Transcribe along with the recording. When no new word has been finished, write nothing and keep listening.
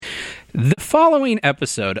The following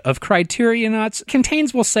episode of Criterionauts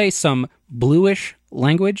contains, we'll say, some bluish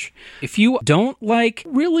language. If you don't like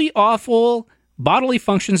really awful bodily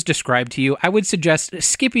functions described to you, I would suggest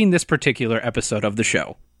skipping this particular episode of the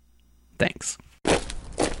show. Thanks.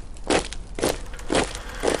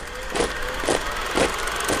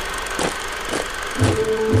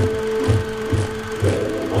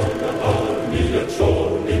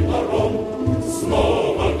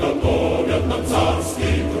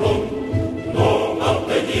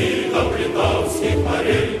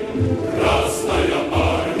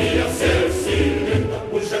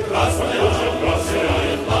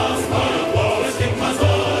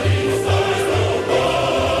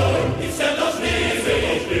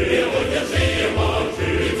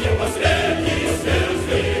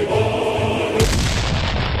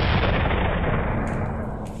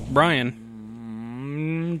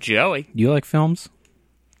 Brian. Joey. Do you like films?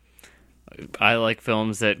 I like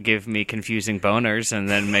films that give me confusing boners and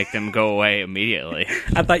then make them go away immediately.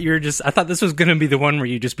 I thought this was going to be the one where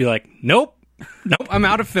you just be like, nope, I'm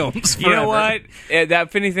out of films forever. You know what?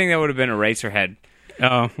 If anything, that would have been Eraserhead.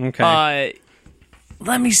 Oh, okay.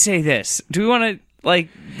 Let me say this. Do we want to,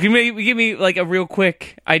 give me a real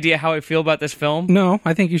quick idea how I feel about this film? No,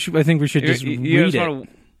 I think we should just read it.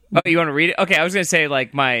 You want to read it? Okay, I was going to say,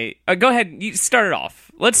 go ahead, you start it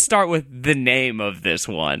off. Let's start with the name of this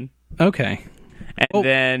one. Okay.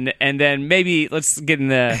 And then maybe let's get in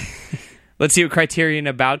the... let's see what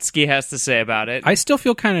Criterionautski has to say about it. I still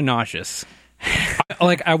feel kind of nauseous.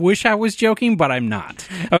 I wish I was joking, but I'm not.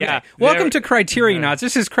 Okay. Yeah, welcome to Criterionauts.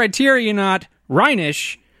 This is Criterionaut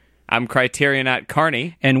Reinish. I'm Criterionaut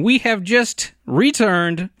Carney. And we have just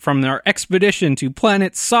returned from our expedition to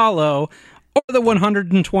planet Salo, or the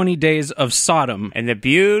 120 Days of Sodom. And the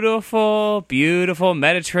beautiful, beautiful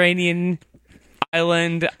Mediterranean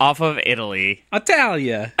island off of Italy.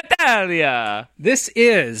 Italia. This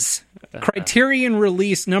is Criterion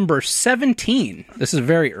release number 17. This is a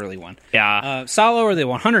very early one. Yeah. Salo, or the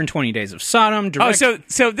 120 Days of Sodom. So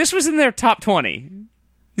this was in their top 20.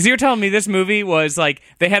 So you're telling me this movie was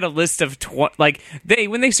they had a list of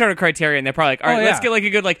when they started Criterion, they're probably all right, let's get a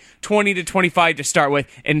good 20 to 25 to start with,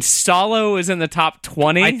 and Salo is in the top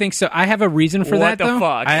 20. I think so. I have a reason for that. What the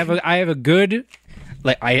fuck? I have a good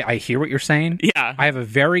I hear what you're saying. Yeah. I have a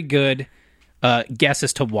very good guess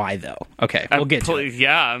as to why, though. Okay, we'll get to it.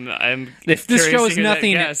 Yeah, I'm if this show is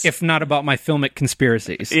nothing that, if not about my filmic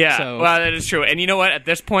conspiracies. Yeah, so. Well, that is true. And you know what? At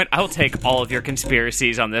this point, I will take all of your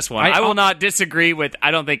conspiracies on this one. I will not disagree with,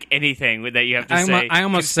 I don't think, anything that you have to say. I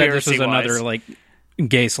almost said this was another,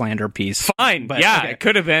 gay slander piece. Fine. But, yeah, okay. It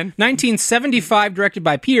could have been. 1975, directed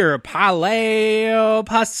by Pier Pasolini.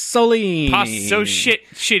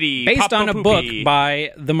 Shitty. Based on a book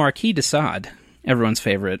by the Marquis de Sade, everyone's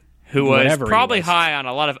favorite. Who was probably high on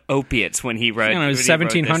a lot of opiates when he wrote.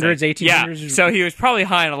 1700s, 1800s. Yeah, so he was probably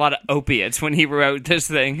high on a lot of opiates when he wrote this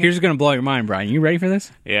thing. Here's going to blow your mind, Brian. You ready for this?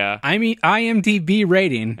 Yeah. IMDb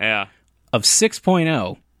rating of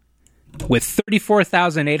 6.0 with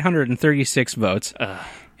 34,836 votes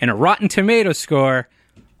and a Rotten Tomato score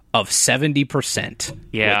of 70%.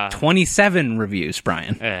 Yeah. With 27 reviews,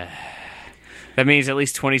 Brian. That means at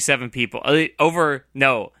least 27 people.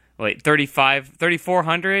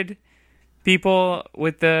 3,400 people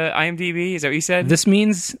with the IMDb? Is that what you said? This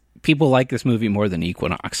means people like this movie more than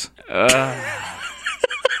Equinox.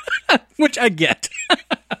 Which I get.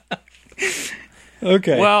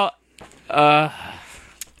 Okay. Well,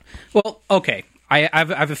 okay. I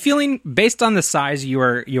have a feeling, based on the size you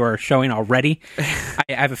are showing already, I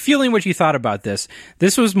have a feeling what you thought about this.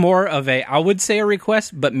 This was more of I would say a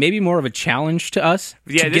request, but maybe more of a challenge to us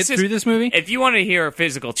to get through this movie. If you want to hear a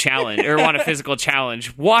physical challenge, or want a physical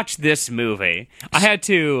challenge, watch this movie.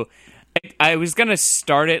 I was going to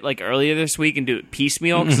start it earlier this week and do it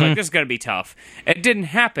piecemeal, because this is going to be tough. It didn't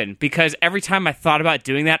happen, because every time I thought about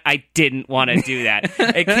doing that, I didn't want to do that.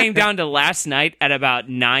 It came down to last night at about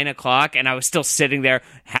 9 o'clock, and I was still sitting there,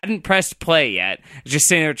 hadn't pressed play yet, just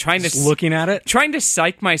sitting there looking at it? Trying to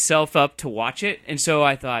psych myself up to watch it, and so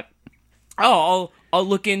I thought, I'll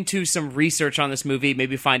look into some research on this movie,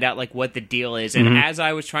 maybe find out what the deal is. And as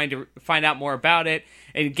I was trying to find out more about it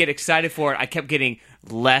and get excited for it, I kept getting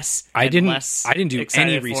less I didn't do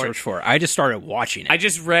any for research for it. I just started watching it. I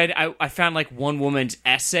just read, I found one woman's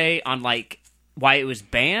essay on why it was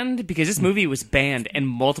banned, because this movie was banned in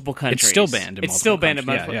multiple countries. It's still banned in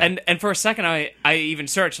multiple countries. Yeah. And for a second I even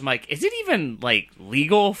searched, I'm like, is it even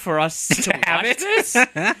legal for us to watch this?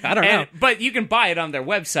 I don't know. But you can buy it on their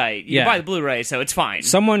website. You can buy the Blu-ray, so it's fine.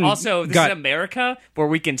 This is America, where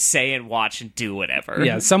we can say and watch and do whatever.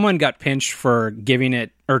 Yeah, someone got pinched for giving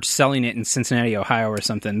it, or selling it in Cincinnati, Ohio, or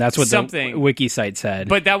something. That's what the wiki site said.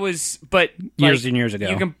 But that was years and years ago.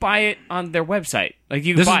 You can buy it on their website. Like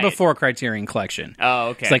you. This is before Criterion Collection. Oh,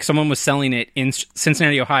 okay. It's like someone was selling it in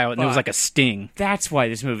Cincinnati, Ohio, and there was like a sting. That's why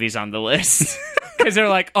this movie's on the list. Because they're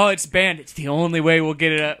like, oh, it's banned. It's the only way we'll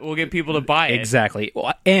get people to buy it. Exactly.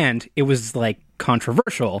 And it was like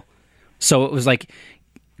controversial. So it was like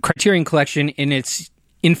Criterion Collection in its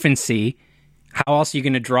infancy. How else are you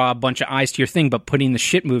going to draw a bunch of eyes to your thing but putting the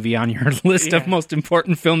shit movie on your list of most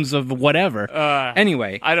important films of whatever?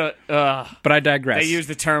 Anyway. I don't... but I digress. They use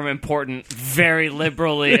the term important very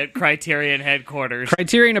liberally at Criterion headquarters.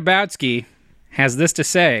 Criterion-Abowski has this to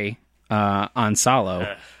say on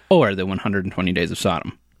Salo, or the 120 Days of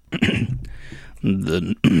Sodom.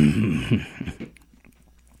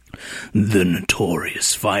 The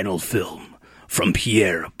notorious final film from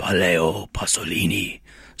Pier Paolo Pasolini,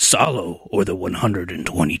 Salo, or the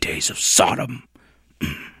 120 Days of Sodom,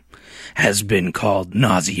 has been called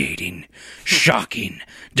nauseating, shocking,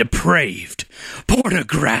 depraved,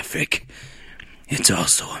 pornographic. It's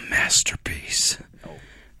also a masterpiece.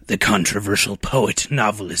 The controversial poet,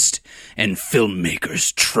 novelist, and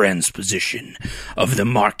filmmaker's transposition of the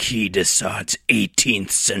Marquis de Sade's 18th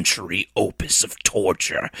century opus of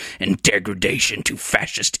torture and degradation to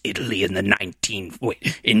fascist Italy in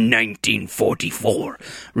 1944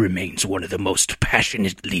 remains one of the most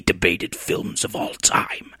passionately debated films of all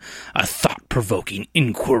time. A thought-provoking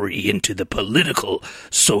inquiry into the political,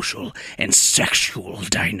 social, and sexual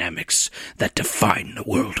dynamics that define the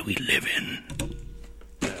world we live in.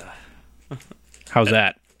 How's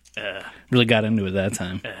that? Really got into it that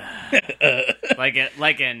time. like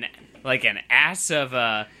an ass of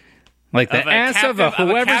a ass of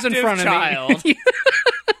whoever's in front child. of me.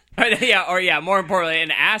 More importantly,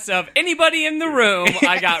 an ass of anybody in the room.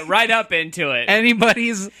 I got right up into it.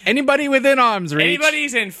 Anybody within arm's reach.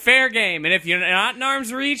 Anybody's in fair game, and if you're not in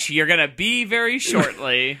arm's reach, you're gonna be very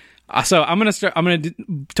shortly. So I'm gonna start.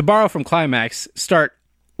 To borrow from Climax, start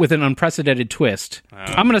with an unprecedented twist. Oh.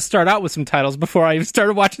 I'm going to start out with some titles before I even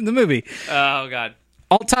started watching the movie. Oh, God.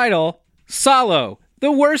 Alt title, Salo,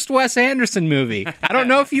 the worst Wes Anderson movie. I don't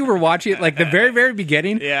know if you were watching it, like the very, very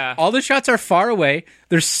beginning. Yeah. All the shots are far away.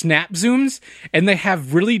 There's snap zooms, and they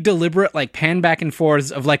have really deliberate, like, pan back and forths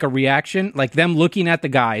of, like, a reaction, like them looking at the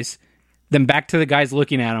guys, then back to the guys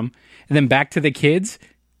looking at them, and then back to the kids,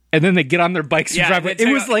 and then they get on their bikes and drive.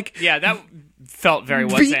 It was like... Yeah, that... felt very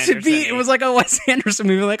Wes Anderson. It was like a Wes Anderson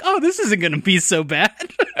movie. Like, oh, this isn't going to be so bad.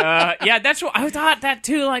 Yeah, that's what I thought that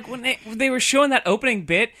too. Like when they were showing that opening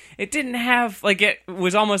bit, it didn't have like it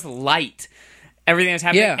was almost light. Everything that's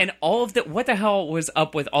happening, and all of what the hell was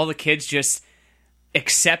up with all the kids just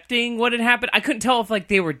accepting what had happened? I couldn't tell if like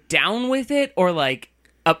they were down with it or like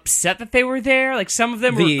upset that they were there. Like some of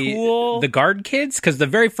them were cool. The guard kids, because the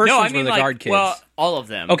very first ones were the guard kids. Well, all of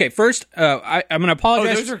them. Okay, first, I'm going to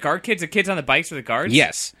apologize. Oh, those are guard kids? The kids on the bikes were the guards?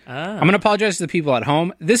 Yes. Oh. I'm going to apologize to the people at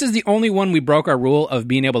home. This is the only one we broke our rule of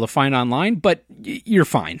being able to find online, but you're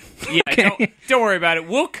fine. Yeah, okay? don't worry about it.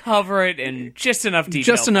 We'll cover it in just enough detail.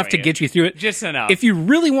 Just enough to get you through it. Just enough. If you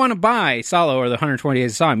really want to buy Salo or the 120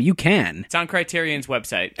 Days of Sodom, you can. It's on Criterion's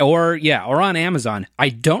website. Or on Amazon. I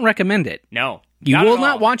don't recommend it. No. You will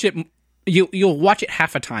not watch it. You'll watch it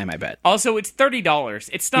half a time, I bet. Also, it's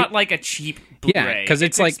 $30. It's not like a cheap Blu-ray. Yeah, because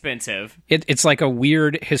it's like expensive. It's like a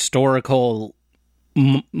weird historical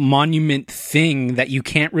monument thing that you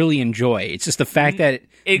can't really enjoy. It's just the fact that it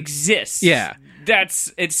exists. Yeah,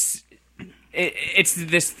 it's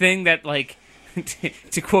this thing that like.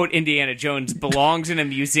 To quote Indiana Jones, belongs in a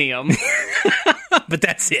museum. But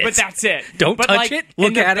that's it. Don't touch it.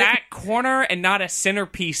 Look at it. In the back corner and not a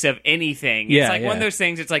centerpiece of anything. It's like one of those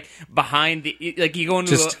things. It's like behind the like you go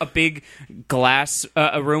into a big glass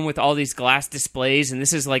a room with all these glass displays, and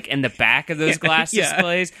this is like in the back of those glass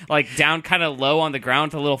displays, like down kind of low on the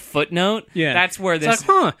ground with a little footnote. Yeah, that's where this. It's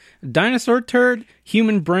like, dinosaur turd,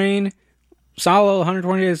 human brain, Salo,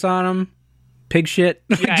 120 Days of Sodom. Pig shit.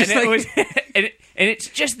 Yeah, and it's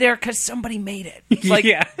just there because somebody made it. Like,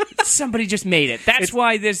 somebody just made it. That's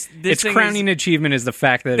why this its thing crowning achievement is the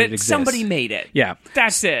fact that it exists. Somebody made it. Yeah,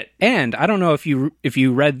 that's it. And I don't know if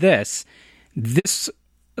you read this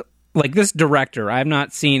director. I've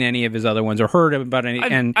not seen any of his other ones or heard about any.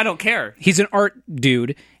 And I don't care. He's an art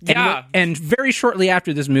dude. Yeah, and very shortly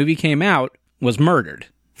after this movie came out, was murdered.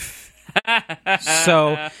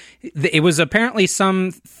 So it was apparently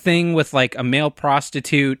something with like a male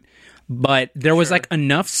prostitute, but there was like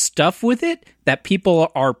enough stuff with it that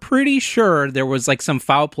people are pretty sure there was like some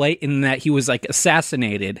foul play in that he was like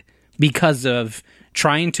assassinated because of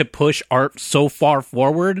trying to push art so far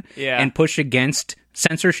forward and push against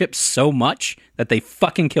censorship so much that they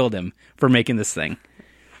fucking killed him for making this thing.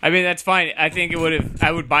 I mean, that's fine. I think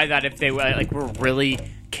I would buy that if they were really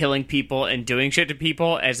killing people and doing shit to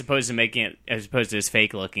people, as opposed to as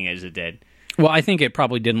fake looking as it did. Well, I think it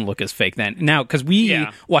probably didn't look as fake then. Now, because we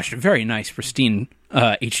watched a very nice, pristine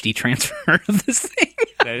HD transfer of this thing.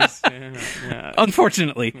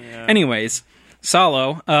 Unfortunately. Yeah. Anyways,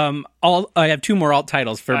 Salo. I have 2 more alt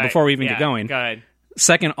titles before we even get going. Go ahead.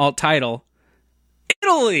 Second alt title,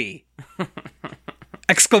 Italy!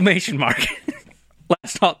 Exclamation mark.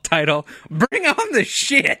 Last alt title, Bring on the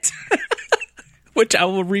shit! Which I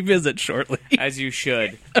will revisit shortly. As you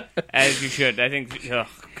should. As you should. I think, oh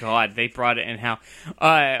God, they brought it in how.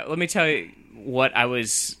 Let me tell you what I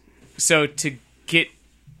was. So to get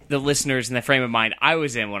the listeners in the frame of mind I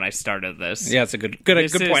was in when I started this. Yeah, it's a good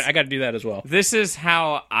point. I got to do that as well. This is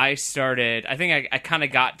how I started. I think I kind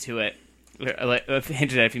of got to it. I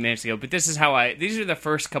hinted at it a few minutes ago, but this is how these are the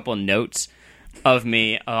first couple notes of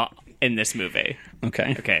me in this movie.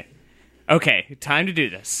 Okay, time to do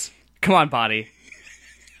this. Come on, body.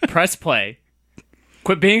 Press play.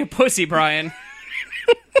 Quit being a pussy, Brian.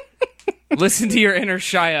 Listen to your inner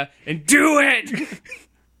Shia and do it!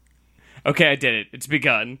 Okay, I did it. It's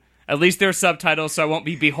begun. At least there are subtitles, so I won't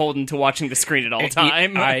be beholden to watching the screen at all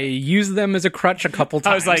time. I used them as a crutch a couple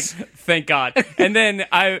times. I was like, thank God. And then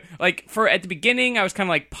at the beginning, I was kind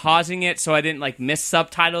of pausing it so I didn't miss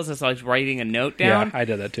subtitles as I was writing a note down. Yeah, I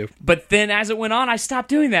did that too. But then as it went on, I stopped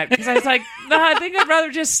doing that because I was like, I think I'd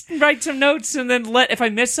rather just write some notes and then if I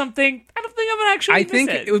miss something, I don't think I'm going to actually miss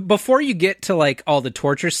it. I think before you get to all the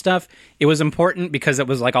torture stuff, it was important because it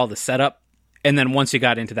was all the setup. And then once you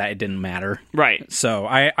got into that, it didn't matter. Right. So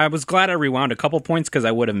I was glad I rewound a couple points because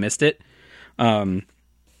I would have missed it.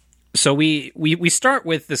 So we start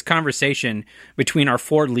with this conversation between our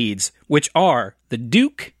 4 leads, which are the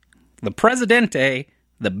Duke, the Presidente,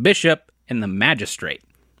 the Bishop, and the Magistrate.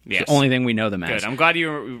 Yes. The only thing we know them as. Good. I'm glad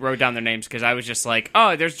you wrote down their names because I was just like,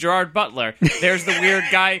 oh, there's Gerard Butler. There's the weird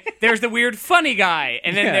guy. There's the weird funny guy.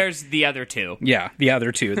 And then there's the other 2. Yeah, the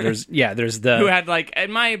other 2. There's the... Who had I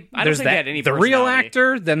don't think they had any the real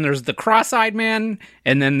actor, then there's the cross-eyed man,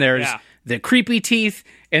 and then there's the creepy teeth,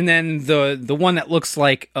 and then the one that looks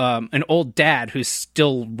like an old dad who's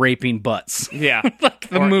still raping butts. Yeah.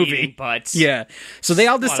 The movie. Eating butts. Yeah. So they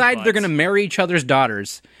all decide they're going to marry each other's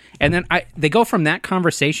daughters. And then they go from that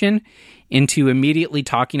conversation into immediately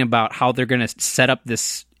talking about how they're going to set up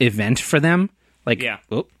this event for them.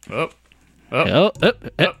 Hello.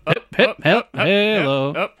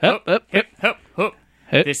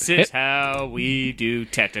 This is how we do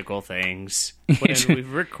technical things when we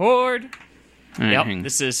record. Yep,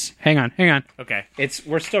 this is... Hang on. Okay.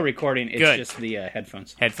 We're still recording. It's Good. Just the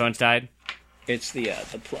headphones. Headphones died? It's the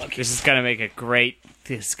plug. This is gonna be a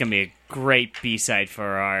great B-side for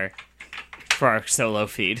our solo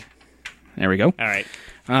feed. There we go. All right.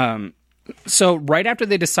 So right after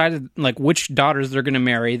they decided which daughters they're going to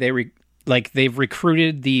marry, they've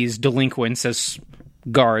recruited these delinquents as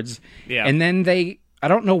guards. Yeah. And then I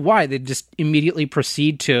don't know why, they just immediately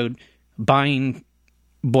proceed to buying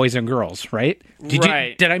boys and girls, right? Did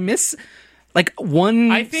I miss one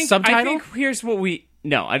subtitle? I think here's what they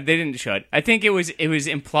didn't show it. I think it was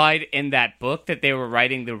implied in that book that they were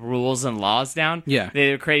writing the rules and laws down. Yeah.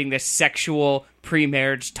 They were creating this sexual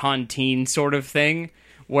pre-marriage tontine sort of thing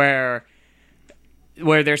where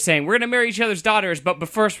they're saying we're going to marry each other's daughters, but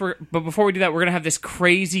before we do that, we're going to have this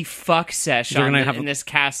crazy fuck sesh in this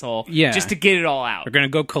castle, just to get it all out. We're going to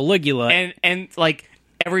go Caligula, and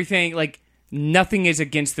everything, nothing is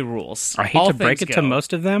against the rules. I hate to break it to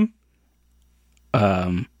most of them.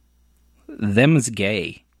 Them's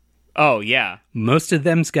gay. Oh yeah, most of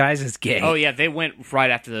them's guys is gay. Oh yeah, they went right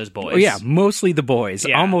after those boys. Oh yeah, mostly the boys.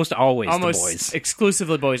 Yeah. Almost always the boys.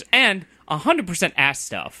 Exclusively boys, and 100% ass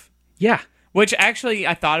stuff. Yeah. Which actually,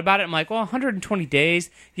 I thought about it. I'm like, well, 120 days.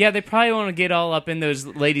 Yeah, they probably want to get all up in those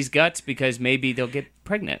ladies' guts because maybe they'll get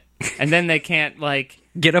pregnant, and then they can't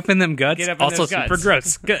get up in them guts. Get up in also those super guts.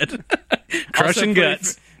 Gross. Good. Crushing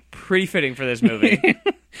guts. Pretty fitting for this movie.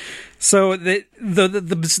 So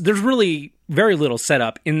there's really very little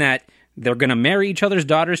setup in that they're going to marry each other's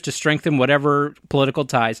daughters to strengthen whatever political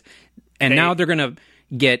ties, and now they're going to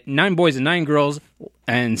get 9 boys and 9 girls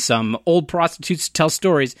and some old prostitutes to tell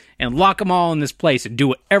stories and lock them all in this place and do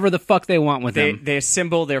whatever the fuck they want with them. They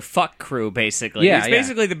assemble their fuck crew, basically. Yeah, it's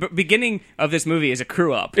basically the beginning of this movie is a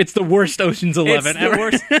crew up. It's the worst Ocean's 11 ever. The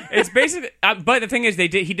worst. It's basically, but the thing is, he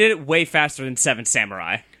did it way faster than Seven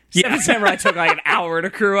Samurai. Seven Samurai took an hour to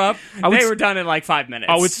crew up. They were done in 5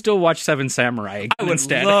 minutes. I would still watch Seven Samurai I would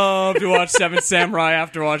instead. love to watch Seven Samurai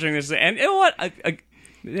after watching this. And you know what?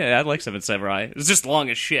 Yeah, I like Seven Samurai. It's just long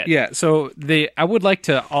as shit. Yeah, so I would like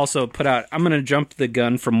to also put out... I'm going to jump the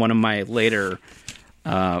gun from one of my later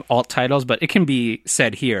alt titles, but it can be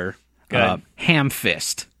said here. Ham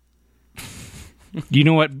Fist. Do you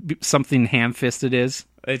know what something ham-fisted is?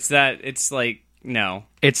 It's like, no.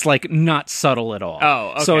 It's like not subtle at all. Oh,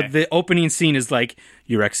 okay. So the opening scene is like,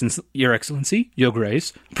 Your Excellency, Your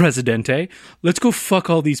Grace, Presidente, let's go fuck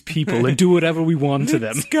all these people and do whatever we want to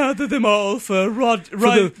them. Let's gather them all for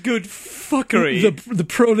good fuckery. The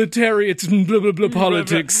proletariat's blah, blah, blah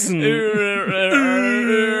politics.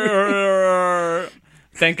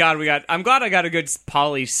 Thank God I'm glad I got a good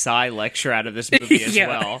poli-sci lecture out of this movie as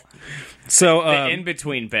well. So, the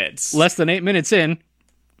in-between bits. Less than 8 minutes in,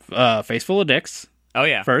 Face Full of Dicks. Oh,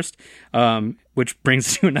 yeah. First, which brings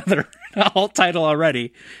us to another alt title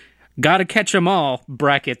already. Gotta Catch 'Em All,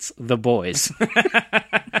 brackets, The Boys.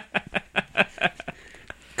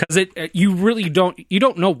 Because you really don't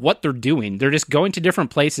know what they're doing. They're just going to different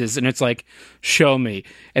places, and it's like, show me.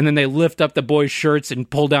 And then they lift up the boys' shirts and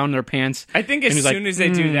pull down their pants. I think as soon as they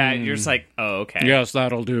do that, you're just like, oh, okay. Yes,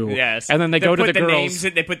 that'll do. Yes. And then they go to the girls.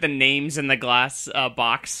 They put the names in the glass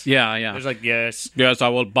box. Yeah, yeah. There's like, yes. Yes, I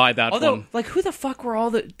will buy that one. Although, like, who the fuck were all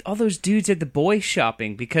those dudes at the boys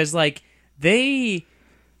shopping? Because, like, they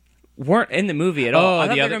weren't in the movie at all.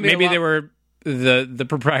 Maybe they were... The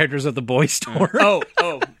proprietors of the boy store. Oh,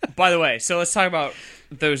 by the way, so let's talk about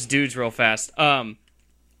those dudes real fast. That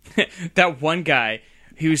one guy,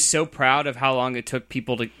 he was so proud of how long it took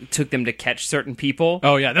them to catch certain people.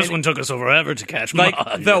 Oh yeah, this one took us forever to catch. Like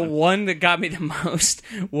the one that got me the most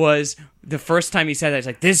was the first time he said that. He's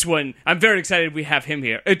like, "This one, I'm very excited we have him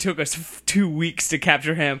here. It took us 2 weeks to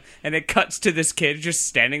capture him," and it cuts to this kid just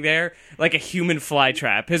standing there like a human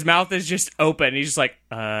flytrap. His mouth is just open. He's just like,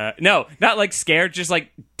 no, not like scared, just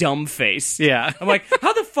like dumb face. Yeah. I'm like,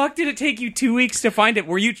 how the fuck did it take you 2 weeks to find it?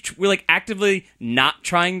 Were like actively not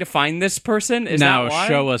trying to find this person? Is now that why?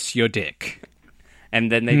 Show us your dick.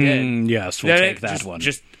 And then they did. Yes, we'll take that one.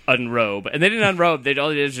 Just unrobe, and they didn't unrobe. All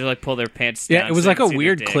they did was just like pull their pants down. Yeah, it was like a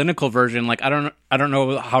weird clinical version. Like I don't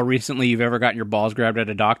know how recently you've ever gotten your balls grabbed at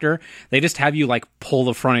a doctor. They just have you like pull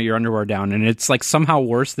the front of your underwear down, and it's like somehow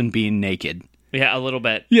worse than being naked. Yeah, a little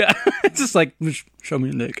bit. Yeah, it's just like show me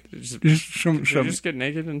your dick. Just show me. Just get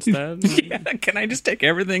naked instead. Yeah, can I just take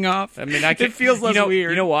everything off? I mean, it feels less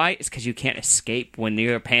weird. You know why? It's because you can't escape when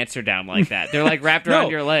your pants are down like that. They're like wrapped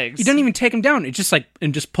around your legs. You don't even take them down. It's just like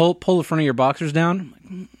pull the front of your boxers down.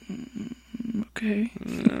 I'm like, okay.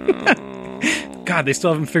 No. God, they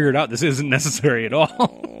still haven't figured out this isn't necessary at all.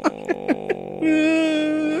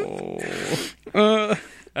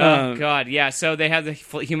 Oh, God, yeah. So they have the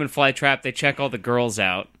human fly trap. They check all the girls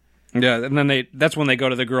out. Yeah, and then that's when they go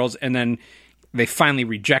to the girls, and then they finally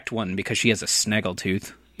reject one because she has a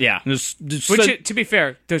snaggletooth. Yeah. Which, to be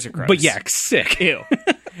fair, those are gross. But yeah, sick. Ew.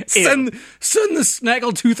 Send the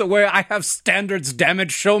snaggletooth away. I have standards, damn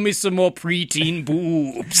it. Show me some more preteen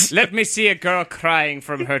boobs. Let me see a girl crying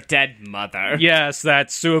from her dead mother. Yes,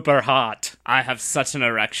 that's super hot. I have such an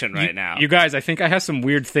erection right now. You guys, I think I have some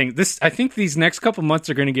weird things. I think these next couple months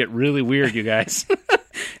are going to get really weird, you guys.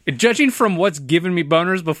 Judging from what's giving me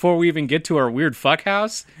boners before we even get to our weird fuck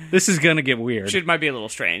house, this is going to get weird. Shit might be a little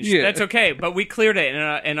strange. Yeah. That's okay, but we cleared it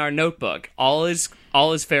in our notebook. All is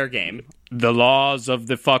fair game. The laws of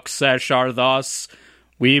the fuck sesh are thus: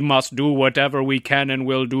 we must do whatever we can and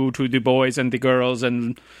will do to the boys and the girls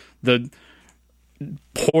and the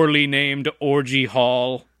poorly named orgy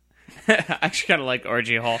hall. I actually kind of like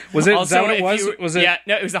orgy hall. Was it? Also, is that what it was? Was it? Yeah,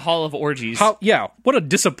 no, it was the Hall of Orgies. Yeah, what a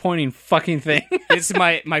disappointing fucking thing. This is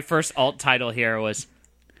my first alt title here was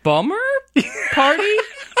Bummer Party?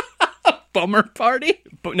 Bummer Party?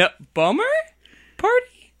 No, Bummer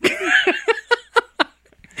Party?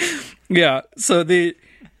 Yeah, so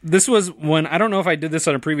this was when, I don't know if I did this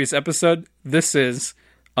on a previous episode. This is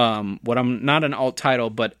what I'm not an alt title,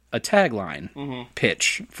 but a tagline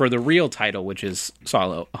pitch for the real title, which is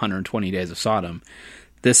Salo, 120 Days of Sodom.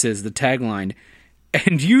 This is the tagline,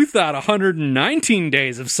 and you thought 119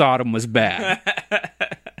 Days of Sodom was bad.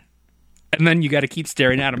 And then you got to keep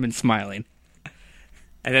staring at him and smiling.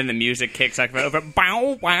 And then the music kicks like over.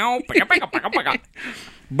 Bow, wow,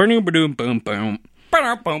 boom, boom, boom,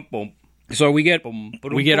 boom. So we get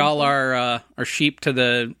all our sheep to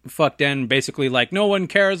the fuck den, basically like no one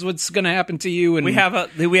cares what's gonna happen to you, and we have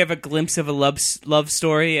a glimpse of a love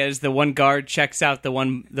story as the one guard checks out the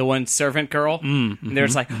one servant girl, and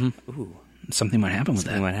there's like, ooh, something might happen with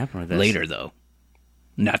that. Something might happen with this later, though.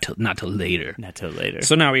 Not till later. Not till later.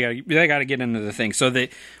 So now we got to get into the thing. So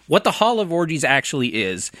what the Hall of Orgies actually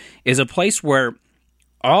is a place where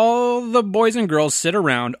all the boys and girls sit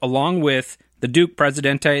around along with the Duke,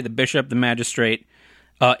 Presidente, the Bishop, the Magistrate,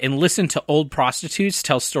 and listen to old prostitutes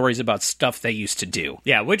tell stories about stuff they used to do.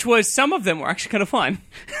 Yeah, which was, some of them were actually kind of fun.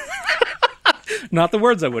 Not the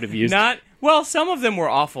words I would have used. Well, some of them were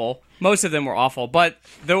awful. Most of them were awful. But,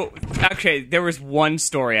 there was one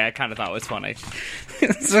story I kind of thought was funny.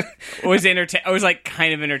 I was, like,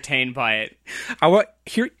 kind of entertained by it.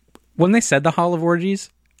 When they said the Hall of Orgies,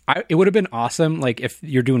 it would have been awesome, like, if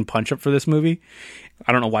you're doing Punch-Up for this movie.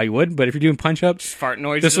 I don't know why you would, but if you're doing Punch-Up... Just fart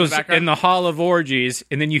noises this in was the background. in the Hall of Orgies,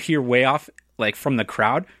 and then you hear way off, like, from the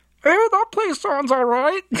crowd, "Hey, that place sounds all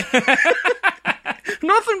right."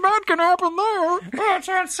 Nothing bad can happen there. Oh, it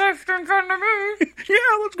sounds safe in front of me.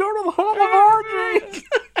 Yeah, let's go to the Hall of Orgies.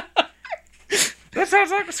 That sounds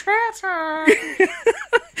like a scratch.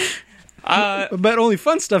 But only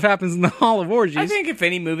fun stuff happens in the Hall of Orgies. I think if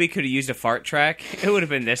any movie could have used a fart track, it would have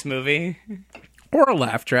been this movie. Or a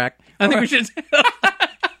laugh track. I think we should...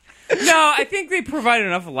 No, I think they provide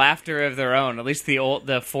enough laughter of their own. At least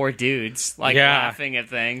the four dudes laughing at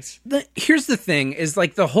things. Here's the thing: is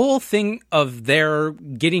like the whole thing of their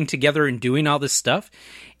getting together and doing all this stuff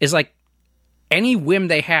is like any whim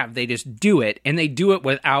they have, they just do it, and they do it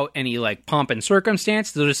without any like pomp and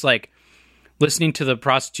circumstance. They're just like listening to the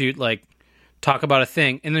prostitute like talk about a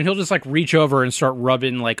thing, and then he'll just like reach over and start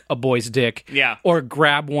rubbing like a boy's dick, or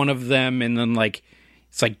grab one of them, and then like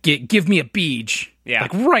it's like give me a beej. Yeah.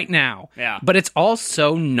 Like right now. Yeah. But it's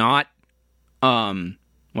also not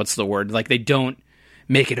what's the word? Like they don't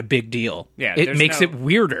make it a big deal. Yeah. It makes it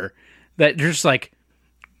weirder that there's like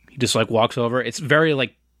he just like walks over. It's very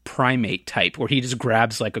like primate type where he just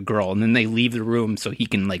grabs like a girl and then they leave the room so he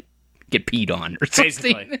can like get peed on or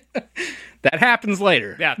something. Basically. That happens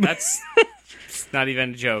later. Yeah, that's not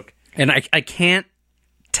even a joke. And I can't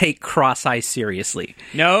take Cross-Eye seriously.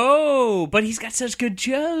 No, but he's got such good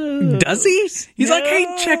jokes. Does he? He's like, "Hey,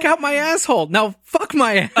 check out my asshole." Now, fuck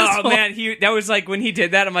my asshole. Oh, man, that was like, when he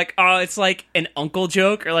did that, I'm like, oh, it's like an uncle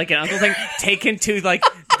joke, or like an uncle thing, taken to like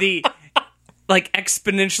the, like,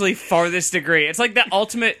 exponentially farthest degree. It's like the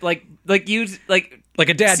ultimate, like you, like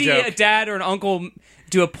a dad see joke. A dad or an uncle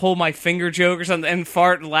do a pull my finger joke or something and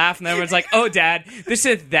fart and laugh, and everyone's like, "Oh, Dad, this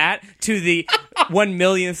is that to the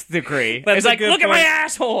 1,000,000th degree." It's like, "Look at my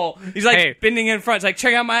asshole." He's like bending in front. It's like,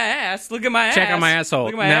 "Check out my ass. Look at my ass. Check out my asshole."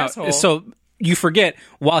 Look at my asshole. So you forget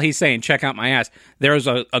while he's saying, "Check out my ass," there's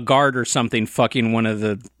a guard or something fucking one of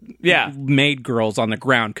the maid girls on the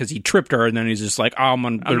ground because he tripped her, and then he's just like, "Oh,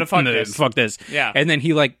 I'm gonna fuck this." Yeah. And then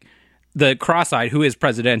he like. The cross-eyed, who is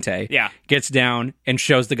Presidente, gets down and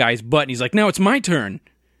shows the guy's butt, and he's like, "No, it's my turn."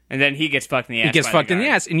 And then he gets fucked in the ass. He gets fucked in the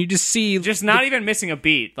ass, and you just see... Just not even missing a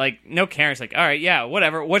beat. Like, no caring. It's like, all right, yeah,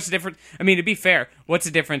 whatever. What's the difference? I mean, to be fair, what's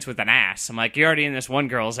the difference with an ass? I'm like, you're already in this one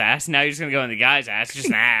girl's ass, now you're just going to go in the guy's ass. It's just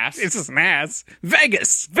an ass. It's just an ass.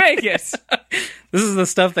 Vegas! Vegas! This is the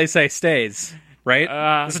stuff they say stays, right?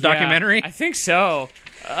 This is a documentary? Yeah, I think so.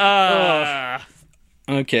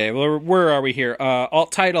 Okay, well, where are we here?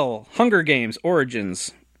 Alt title, Hunger Games,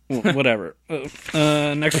 Origins, whatever.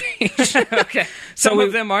 Next page. Okay, some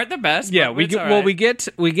of them aren't the best. Yeah, we get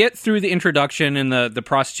we get through the introduction and the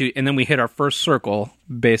prostitute, and then we hit our first circle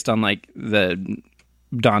based on like the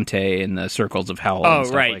Dante and the circles of hell. Oh, and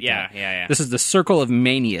stuff right, like yeah, that. yeah. This is the Circle of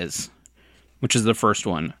Manias, which is the first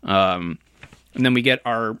one, and then we get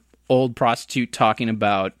our old prostitute talking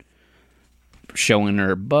about showing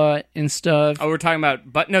her butt and stuff. Oh, we're talking about...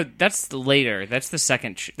 But no, that's later. That's the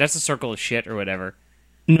second... That's the Circle of Shit or whatever.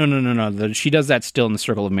 No. She does that still in the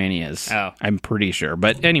Circle of Manias. Oh. I'm pretty sure.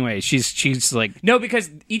 But anyway, she's like... No, because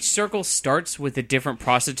each circle starts with a different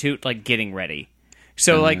prostitute, like, getting ready.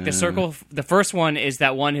 So, like, the circle... The first one is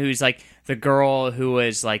that one who's, like, the girl who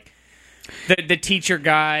was, like... The teacher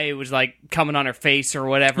guy was, like, coming on her face or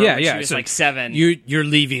whatever. Yeah, when yeah. She was, so like, 7. You're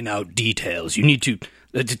leaving out details. You need to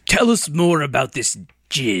tell us more about this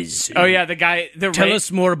jizz. Oh, yeah, the guy... Tell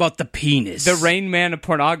us more about the penis. The Rain Man of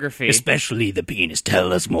pornography. Especially the penis.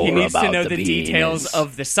 Tell us more about the penis. He needs to know the details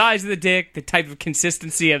of the size of the dick, the type of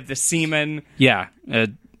consistency of the semen. Yeah,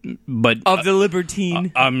 but... Of the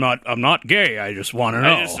libertine. I'm not gay. I just want to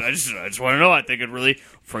know. I just want to know. I think it really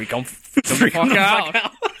freak them fuck out.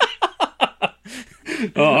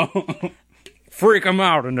 Freak them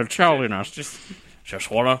out into telling us.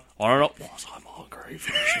 Just wanna know. I'm hungry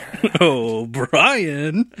for sure. Oh,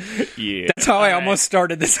 Brian. Yeah. That's how I almost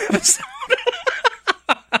started this episode.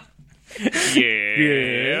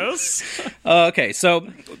 Yes. Okay, so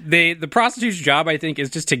the prostitute's job, I think, is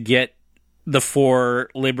just to get the 4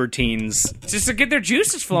 libertines... Just to get their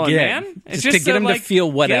juices flowing, man. It's just to get them to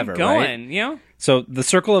feel whatever, get going, right? You know? So, the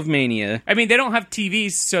Circle of Mania... I mean, they don't have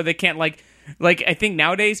TVs, so they can't, like, I think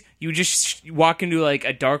nowadays, you just walk into, like,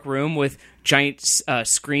 a dark room with giant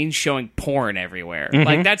screens showing porn everywhere.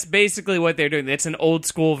 Like, that's basically what they're doing. It's an old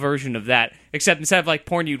school version of that, except instead of like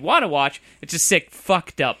porn you'd want to watch, it's just sick,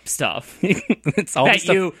 fucked up stuff It's all that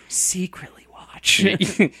you secretly watch.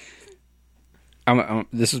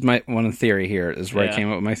 This is my one theory here. This is where I came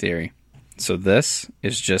up with my theory. So this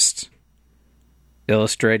is just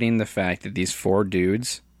illustrating the fact that these 4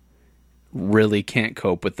 dudes really can't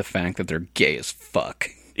cope with the fact that they're gay as fuck.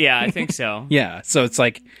 Yeah, I think so. Yeah, so it's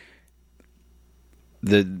like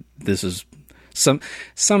this is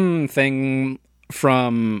something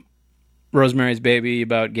from Rosemary's Baby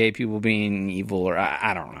about gay people being evil, or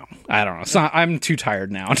I don't know. So I'm too tired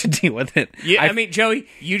now to deal with it. Yeah, I mean, Joey,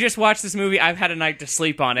 you just watched this movie. I've had a night to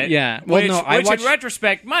sleep on it. Yeah, well, which in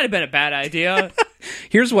retrospect might have been a bad idea.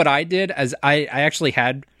 Here's what I did: as I actually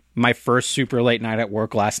had my first super late night at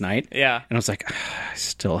work last night. Yeah, and I was like, I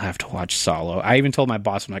still have to watch Salo. I even told my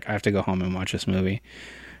boss, I'm like, I have to go home and watch this movie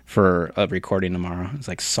for a recording tomorrow. It's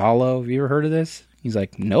like, Salo, have you ever heard of this? He's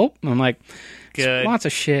like, nope. And I'm like, good. Lots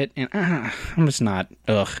of shit, and I'm just not.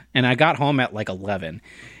 Ugh. And I got home at like 11,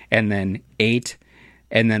 and then ate,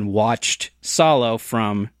 and then watched Salo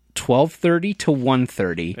from 12:30 to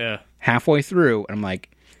 1:30. Yeah. Halfway through, and I'm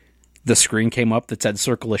like, the screen came up that said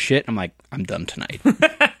 "circle of shit." I'm like, I'm done tonight.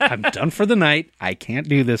 I'm done for the night. I can't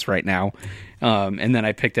do this right now. And then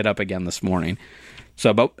I picked it up again this morning.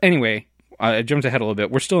 So, but anyway, I jumped ahead a little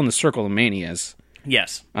bit. We're still in the Circle of Manias.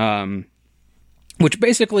 Yes. Which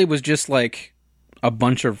basically was just like a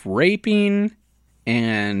bunch of raping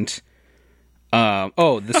and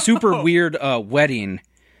the super weird wedding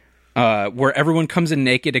where everyone comes in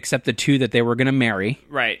naked except the 2 that they were going to marry.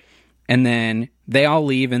 Right. And then they all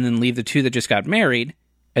leave, and then leave the 2 that just got married,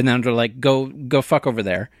 and then they're like, go fuck over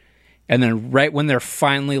there. And then right when they're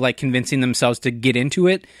finally like convincing themselves to get into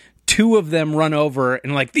it, 2 of them run over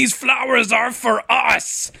and like, these flowers are for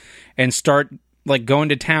us, and start like going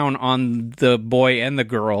to town on the boy and the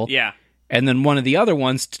girl. Yeah. And then one of the other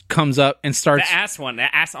ones comes up and starts... The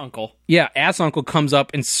ass uncle. Yeah, ass uncle comes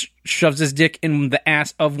up and shoves his dick in the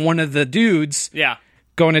ass of one of the dudes. Yeah.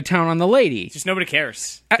 Going to town on the lady. Just nobody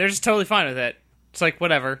cares. They're just totally fine with it. It's like,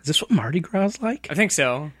 whatever. Is this what Mardi Gras is like? I think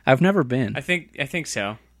so. I've never been. I think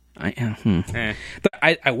so. But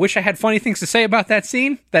I wish I had funny things to say about that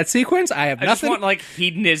scene, that sequence. I have nothing. I just want, like,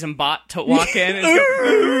 hedonism bot to walk in and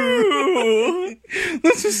go,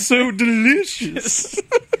 this is so delicious.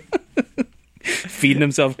 Feeding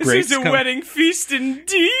himself grapes. This is a wedding feast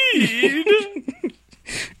indeed.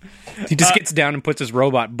 He just gets down and puts his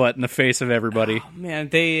robot butt in the face of everybody. Oh, man,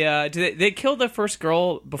 they killed the first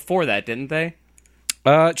girl before that, didn't they?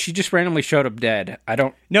 She just randomly showed up dead.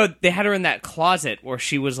 No, they had her in that closet where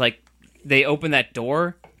she was like, they opened that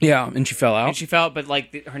door. Yeah, and she fell out. But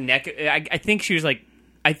like her neck, I think she was like,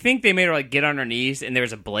 I think they made her like get on her knees, and there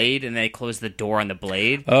was a blade, and they closed the door on the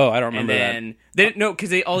blade. Oh, I don't remember that. They didn't know,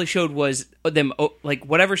 because all they showed was them, like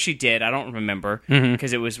whatever she did. I don't remember,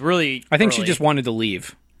 because it was really. I think early. she just wanted to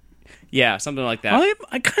leave. Yeah, something like that.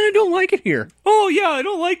 I kind of don't like it here. Oh yeah, I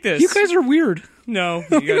don't like this. You guys are weird. No,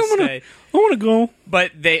 you gotta stay. I want to go.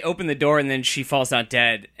 But they open the door, and then she falls down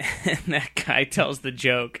dead, and that guy tells the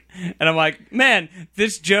joke, and I'm like, man,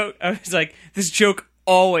 this joke. I was like, this joke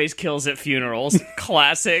always kills at funerals.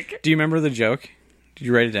 Classic. Do you remember the joke? Did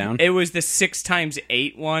you write it down? It was the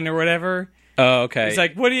 6x8 one or whatever. Oh, okay. It's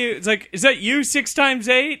like, what do you? It's like, is that you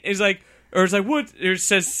 6x8? It's like. Or it's like, what? It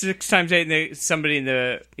says 6x8, and somebody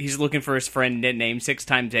he's looking for his friend named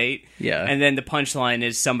 6x8. Yeah. And then the punchline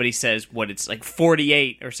is somebody says, it's like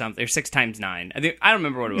 48 or something, or 6x9. I don't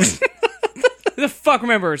remember what it was. Who the fuck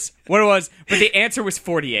remembers what it was? But the answer was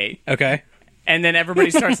 48. Okay. And then everybody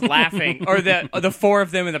starts laughing, or the 4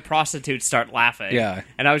 of them and the prostitutes start laughing. Yeah.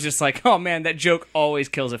 And I was just like, oh man, that joke always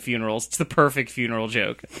kills at funerals. It's the perfect funeral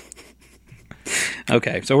joke.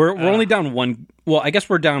 Okay, so we're only down one. Well, I guess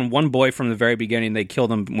we're down one boy from the very beginning. They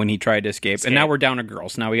killed him when he tried to escape. And now we're down a girl.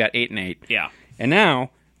 So now we got 8 and 8. Yeah. And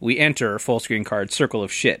now we enter full screen card Circle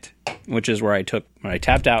of Shit, which is where I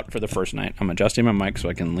tapped out for the first night. I'm adjusting my mic so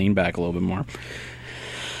I can lean back a little bit more.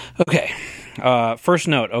 Okay. First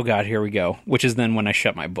note. Oh God, here we go. Which is then when I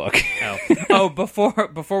shut my book.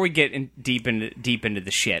 Before we get deep into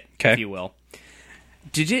the shit, if you will.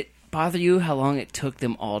 Did it bother you how long it took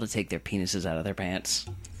them all to take their penises out of their pants?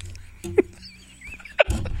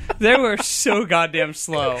 They were so goddamn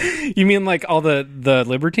slow. You mean like all the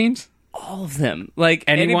libertines? All of them. Like,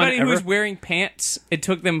 anybody who was wearing pants, it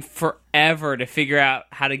took them forever to figure out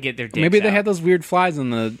how to get their dicks Maybe they out. had those weird flies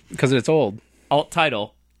because it's old. Alt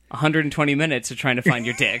title, 120 minutes of trying to find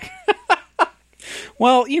your dick.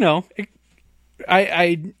 Well,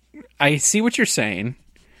 I see what you're saying.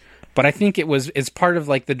 But I think it's part of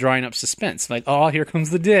like the drawing up suspense. Like, oh, here comes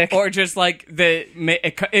the dick. Or just like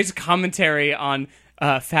it's commentary on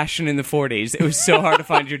fashion in the 40s. It was so hard to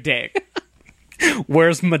find your dick.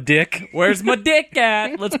 Where's my dick? Where's my dick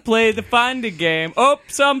at? Let's play the finding game.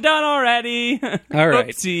 Oops, I'm done already. All right.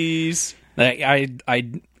 Oopsies.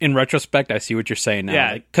 I in retrospect, I see what you're saying now.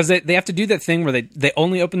 Yeah. Because they have to do that thing where they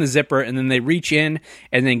only open the zipper and then they reach in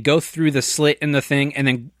and then go through the slit in the thing and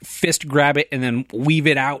then fist grab it and then weave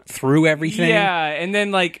it out through everything. Yeah, and then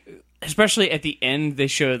like, especially at the end, they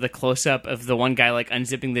show the close-up of the one guy like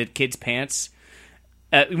unzipping the kid's pants.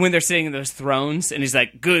 When they're sitting in those thrones, and he's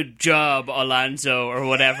like, "Good job, Alonzo," or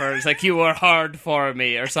whatever. It's like, "You were hard for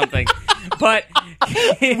me," or something. But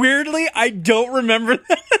weirdly, I don't remember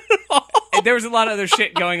that at all. There was a lot of other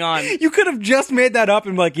shit going on. You could have just made that up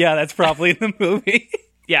and be like, yeah, that's probably in the movie.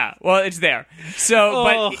 Yeah, well, it's there. So,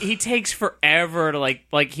 but he takes forever to like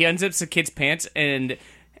he unzips the kid's pants and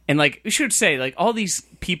like, we should say, like, all these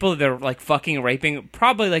people that are like fucking and raping,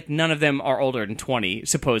 probably like none of them are older than 20,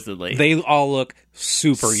 supposedly. They all look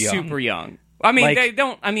super young. Super young. I mean, like, they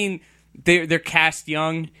don't. I mean, they're cast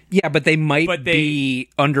young. Yeah, but they might be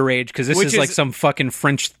underage because this is like some fucking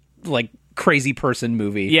French like crazy person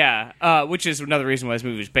movie. Yeah, which is another reason why this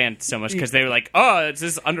movie was banned so much, because they were like, "Oh, is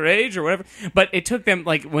this underage or whatever?" But it took them,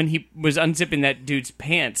 like, when he was unzipping that dude's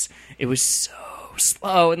pants, it was so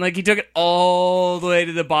slow, and like he took it all the way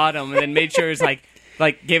to the bottom, and then made sure it was like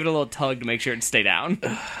gave it a little tug to make sure it'd stay down.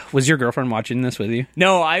 Was your girlfriend watching this with you?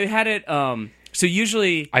 No, I had it. So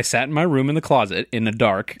usually, I sat in my room in the closet in the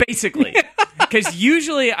dark, basically. Because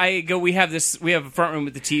usually we have a front room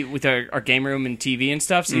with with our game room and TV and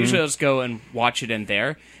stuff. So usually I'll just go and watch it in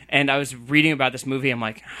there. And I was reading about this movie. I'm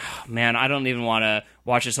like, oh, man, I don't even want to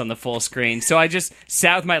watch this on the full screen. So I just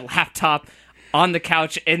sat with my laptop on the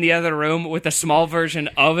couch in the other room with a small version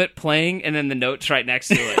of it playing, and then the notes right next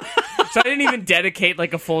to it. So I didn't even dedicate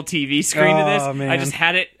like a full TV screen to this. Man. I just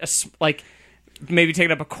had it like maybe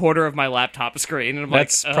taking up a quarter of my laptop screen. And I'm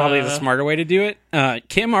That's probably the smarter way to do it.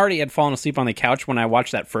 Kim already had fallen asleep on the couch when I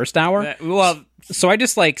watched that first hour. So I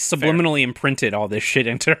just like subliminally imprinted all this shit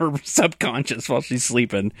into her subconscious while she's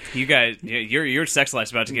sleeping. You guys, your sex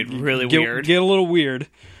life's about to get really weird. Get a little weird.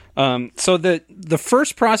 So the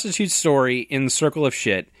first prostitute story in Circle of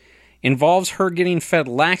Shit involves her getting fed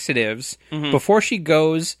laxatives before she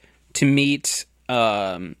goes to meet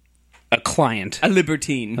a client. A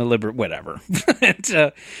libertine. Whatever.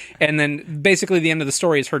 And then basically the end of the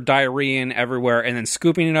story is her diarrheaing everywhere and then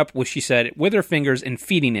scooping it up, which she said, with her fingers and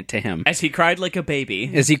feeding it to him. As he cried like a baby,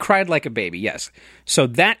 yes. So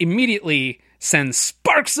that immediately sends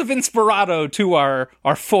sparks of inspirato to our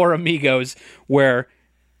four amigos, where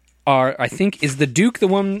I think, is the Duke the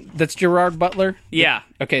one that's Gerard Butler? Yeah.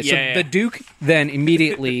 Okay, so the Duke then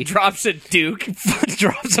immediately drops a Duke.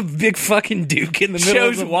 Drops a big fucking Duke in the middle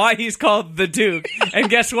Shows why he's called the Duke. And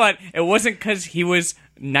guess what? It wasn't because he was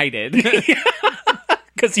knighted.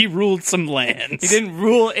 Because he ruled some lands. He didn't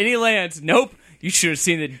rule any lands. Nope. You should have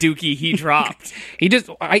seen the dookie he dropped. He just...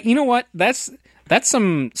 you know what? That's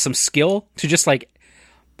some skill to just like...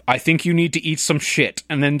 I think you need to eat some shit,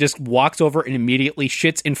 and then just walks over and immediately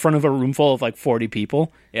shits in front of a room full of like 40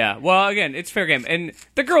 people. Yeah, well, again, it's fair game. And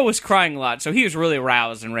the girl was crying a lot, so he was really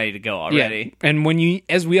aroused and ready to go already. Yeah. And when you,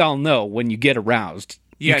 as we all know, when you get aroused,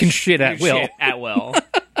 you can shit at will. Shit at will.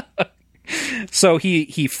 So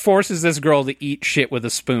he forces this girl to eat shit with a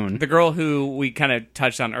spoon. The girl who we kind of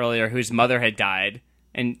touched on earlier, whose mother had died.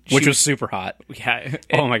 Which was super hot. Yeah.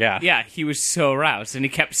 Oh my god. Yeah, he was so aroused, and he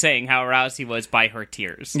kept saying how aroused he was by her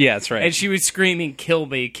tears. Yeah, that's right. And she was screaming, "Kill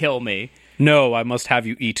me, kill me." No, I must have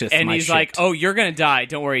you eateth my shit. And he's like, "Oh, you're gonna die.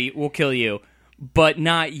 Don't worry, we'll kill you, but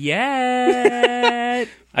not yet."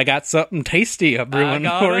 I got something tasty I'm brewing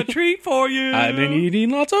I got a treat for you. I've been eating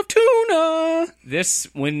lots of tuna.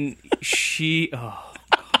 When she, oh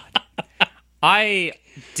god, I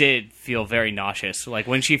did feel very nauseous. Like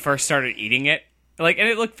when she first started eating it. Like, and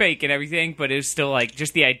it looked fake and everything, but it was still, like,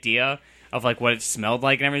 just the idea of, like, what it smelled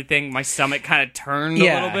like and everything. My stomach kind of turned a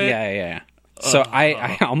little bit. Yeah. So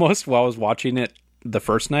I almost, while I was watching it the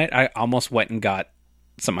first night, I almost went and got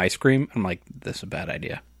some ice cream. I'm like, this is a bad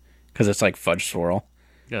idea. Because it's, like, fudge swirl.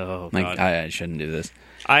 Oh, God. Like, I shouldn't do this.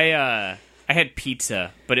 I had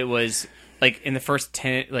pizza, but it was, like, in the first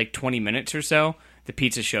 20 minutes or so, the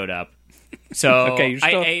pizza showed up. So okay,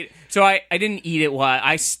 I ate. So I didn't eat it while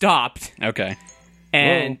I stopped. Okay.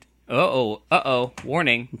 And,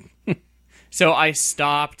 warning. So I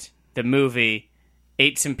stopped the movie,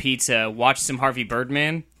 ate some pizza, watched some Harvey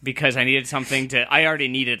Birdman because I needed something I already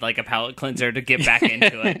needed like a palate cleanser to get back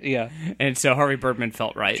into it. Yeah. And so Harvey Birdman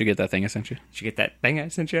felt right. Did you get that thing I sent you? Did you get that thing I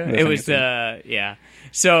sent you? It was, yeah.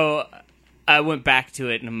 So I went back to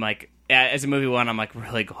it and I'm like, as a movie one, I'm like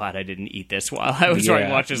really glad I didn't eat this while I was trying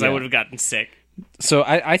to watch this. I would have gotten sick. So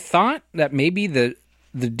I thought that maybe the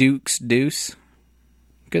Duke's Deuce,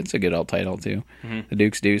 it's a good old title too. Mm-hmm. The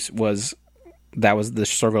Duke's Deuce was the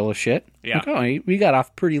circle of shit. Yeah. Like, oh, we got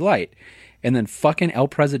off pretty light. And then fucking El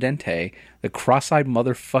Presidente, the cross-eyed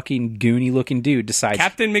motherfucking goony looking dude decides...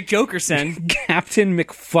 Captain McJokerson. Captain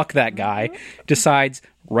McFuck that guy decides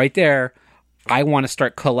right there, I want to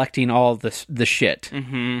start collecting all the shit.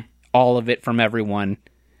 Mm-hmm. All of it from everyone.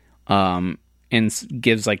 And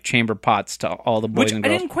gives like chamber pots to all the boys and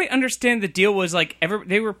girls. I didn't quite understand the deal was like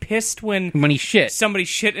they were pissed when he shit. Somebody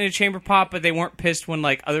shit in a chamber pot, but they weren't pissed when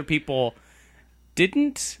like other people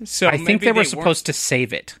didn't. So I think they were supposed to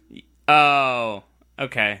save it. Oh,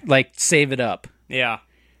 okay. Like save it up. Yeah.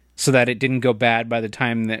 So that it didn't go bad by the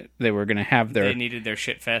time that they were going to have They needed their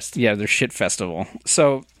shit fest. Yeah, their shit festival.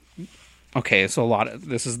 So okay, so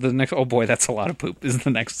this is the next... Oh boy, that's a lot of poop. This is the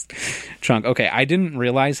next chunk. Okay, I didn't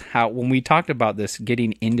realize how... When we talked about this,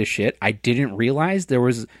 getting into shit, I didn't realize there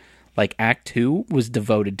was... Like, Act 2 was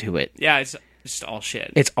devoted to it. Yeah, it's just all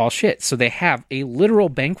shit. It's all shit. So they have a literal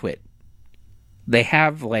banquet. They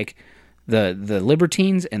have, like, the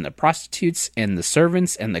libertines and the prostitutes and the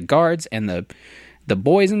servants and the guards and the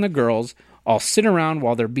boys and the girls all sit around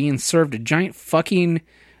while they're being served a giant fucking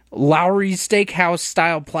Lowry's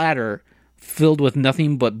Steakhouse-style platter filled with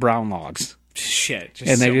nothing but brown logs. Shit.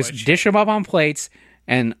 And they just dish them up on plates,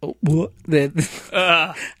 and I'm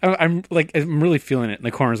really feeling it in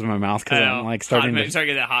the corners of my mouth because I'm like starting to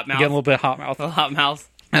get that hot mouth. Get a little bit of hot mouth. A hot mouth.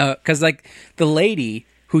 Because like the lady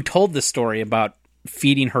who told the story about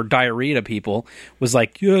feeding her diarrhea to people was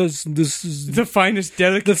like, yes, this is the finest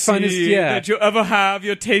delicacy that you'll ever have.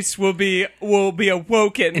 Your taste will be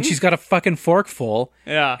awoken. And she's got a fucking fork full.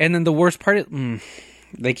 Yeah. And then the worst part is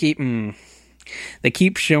they keep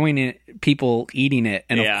showing it, people eating it,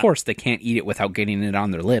 and of course they can't eat it without getting it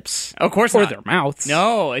on their lips. Of course or not. Their mouths.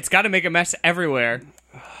 No, it's got to make a mess everywhere.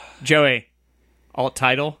 Joey, alt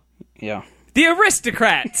title? Yeah. The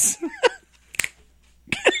Aristocrats.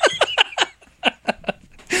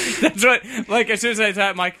 That's what, like, as soon as I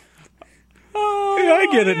thought, I'm like, oh, yeah, I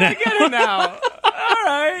get it now. I get it now. All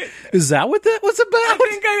right. Is that what that was about?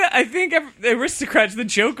 I think the Aristocrats, the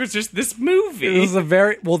Joker's just this movie. It was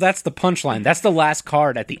that's the punchline. That's the last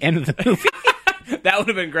card at the end of the movie. That would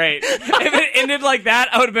have been great. If it ended like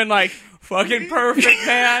that, I would have been like, fucking perfect,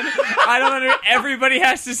 man. Everybody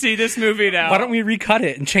has to see this movie now. Why don't we recut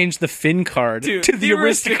it and change the Finn card to the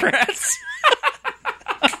Aristocrats?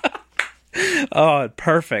 Oh,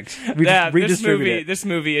 perfect. We just redistributed this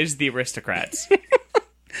movie is The Aristocrats.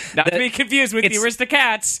 Not to be confused with The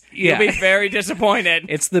Aristocats. Yeah. You'll be very disappointed.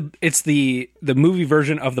 It's the movie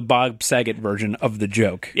version of the Bob Saget version of the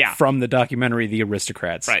joke. Yeah. From the documentary The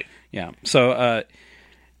Aristocrats. Right. Yeah. So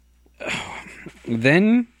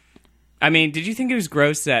then, I mean, did you think it was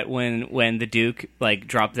gross that when the Duke like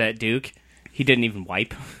dropped that Duke, he didn't even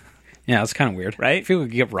wipe? Yeah, it's kind of weird. Right? I feel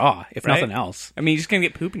like you get raw, if nothing else. I mean, you're just going to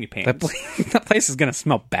get poop in your pants. That place is going to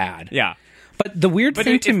smell bad. Yeah. But the weird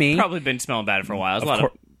thing to me... It's probably been smelling bad for a while. There's a lot of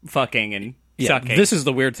fucking and sucking. This is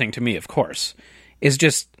the weird thing to me, of course, is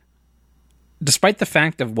just, despite the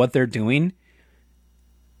fact of what they're doing,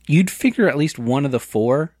 you'd figure at least one of the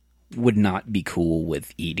four would not be cool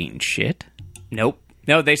with eating shit. Nope.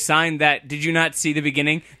 No, they signed that. Did you not see the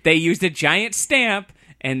beginning? They used a giant stamp...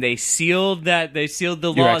 And they sealed the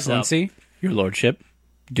Your laws Excellency, up. Your Lordship,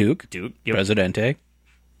 Duke, yep. Presidente,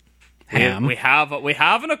 Ham. We have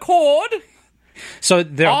an accord. So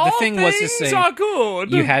the thing was to say, are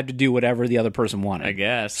good. You had to do whatever the other person wanted. I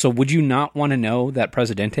guess. So would you not want to know that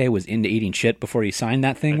Presidente was into eating shit before he signed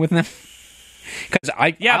that thing with them? Because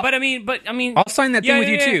I'll sign that thing with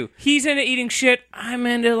you too. He's into eating shit. I'm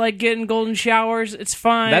into like getting golden showers. It's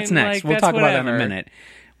fine. That's next. We'll talk about that in a minute.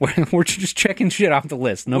 We're just checking shit off the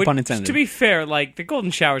list. No pun intended. To be fair, like, the golden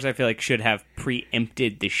showers, I feel like, should have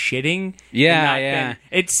preempted the shitting. Yeah.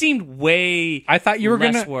 It seemed way I thought you were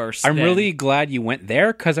less worse. I'm really glad you went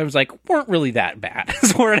there, because I was like, weren't really that bad.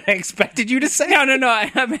 Is what I expected you to say. No.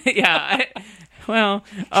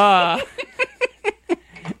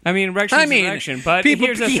 Erection, but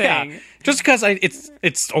here's the thing. Just because it's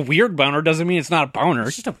a weird boner doesn't mean it's not a boner.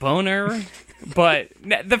 It's just a boner. But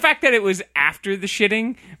the fact that it was after the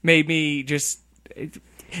shitting made me just... It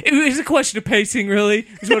was a question of pacing, really,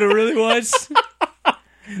 is what it really was.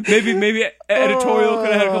 Maybe editorial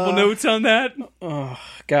could have had a couple notes on that. Oh,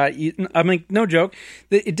 God. I mean, no joke.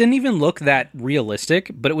 It didn't even look that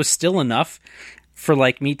realistic, but it was still enough for,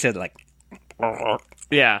 like, me to, like...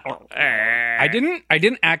 Yeah. I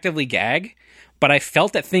didn't actively gag, but I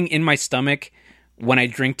felt that thing in my stomach when I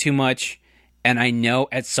drink too much, and I know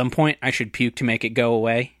at some point I should puke to make it go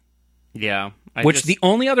away. Yeah. The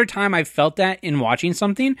only other time I felt that in watching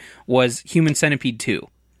something was Human Centipede 2.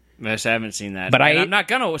 Yes, I haven't seen that. But I'm not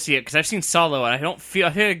going to see it because I've seen Salo, and I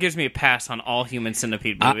think it gives me a pass on all Human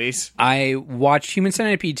Centipede movies. I watched Human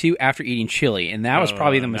Centipede 2 after eating chili, and that was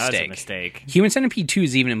probably the mistake. That was a mistake. Human Centipede 2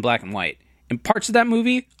 is even in black and white. In parts of that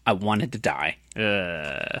movie, I wanted to die.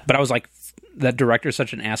 But I was like, that director's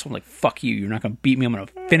such an asshole. I'm like, fuck you. You're not going to beat me. I'm going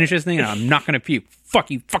to finish this thing, and I'm not going to puke.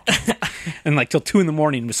 Fuck you. Fuck you. And like till 2 a.m,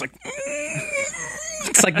 I'm just like...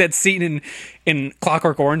 It's like that scene in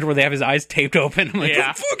Clockwork Orange where they have his eyes taped open. I'm like,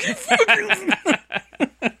 yeah. Fuck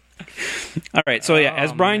you. All right, so yeah,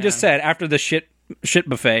 as Brian just said, after the shit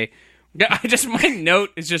buffet... Yeah, my note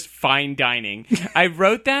is just fine dining. I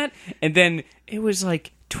wrote that, and then it was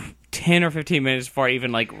like 10 or 15 minutes before I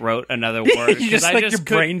even like wrote another word. Your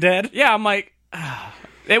brain dead? Yeah, I'm like,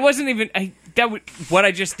 it wasn't even what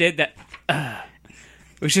I just did. It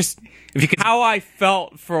was just how I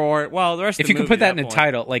felt for the rest. Of the If you could movie put that at in a point.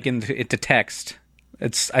 title, like into text,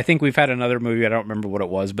 I think we've had another movie. I don't remember what it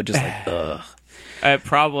was, but just like ugh.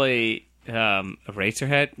 Probably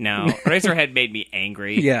Eraserhead. No, Eraserhead made me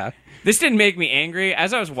angry. Yeah, this didn't make me angry.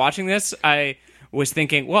 As I was watching this, I was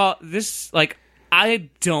thinking, well, this I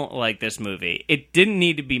don't like this movie. It didn't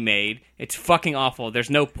need to be made. It's fucking awful. There's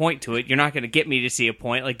no point to it. You're not going to get me to see a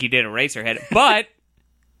point like you did Eraserhead. But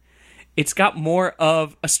it's got more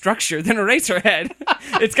of a structure than Eraserhead.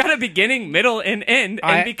 It's got a beginning, middle, and end.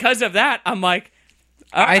 And because of that, I'm like,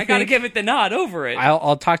 I got to give it the nod over it.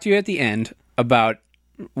 I'll talk to you at the end about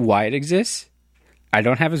why it exists. I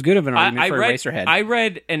don't have as good of an argument for Eraserhead. I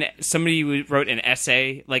read somebody who wrote an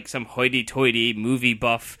essay, like some hoity-toity movie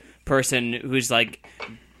buff person who's like,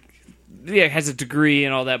 has a degree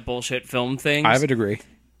and all that bullshit film things. I have a degree.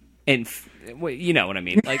 And you know what I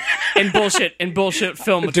mean, like in bullshit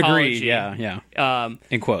filmatology. Degree, yeah.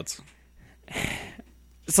 In quotes.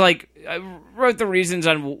 It's like I wrote the reasons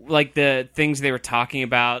on like the things they were talking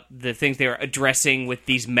about, the things they were addressing with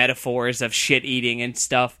these metaphors of shit eating and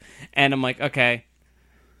stuff, and I'm like, okay,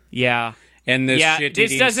 yeah. And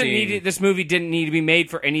this movie didn't need to be made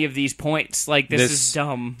for any of these points. Like, this is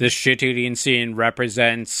dumb. This shit-eating scene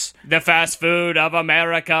represents... the fast food of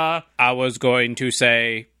America. I was going to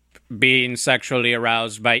say being sexually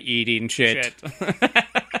aroused by eating shit.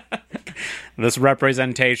 This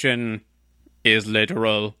representation is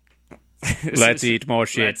literal. Let's eat more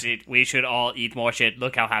shit. We should all eat more shit.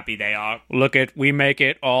 Look how happy they are. We make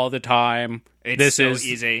it all the time. This is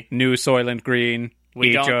easy. New Soylent Green.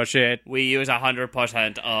 Eat your shit. We use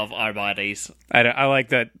 100% of our bodies. I like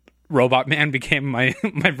that Robot Man became my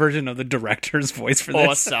version of the director's voice for this.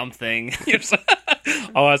 Or something.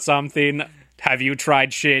 Or something. Have you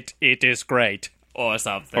tried shit? It is great. Or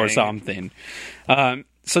something.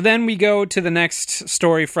 So then we go to the next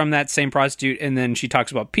story from that same prostitute, and then she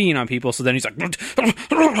talks about peeing on people. So then he's like,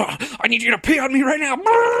 I need you to pee on me right now.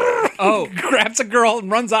 Oh, grabs a girl and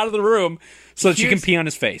runs out of the room so that she can pee on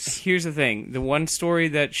his face. Here's the thing. The one story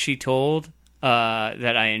that she told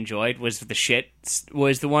that I enjoyed was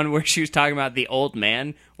the one where she was talking about the old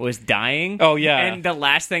man was dying. Oh, yeah. And the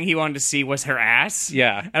last thing he wanted to see was her ass.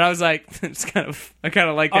 Yeah. And I was like, I kind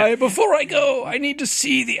of like that. Before I go, I need to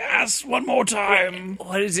see the ass one more time.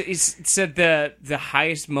 What is it? He said the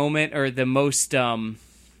highest moment or the most,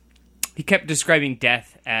 he kept describing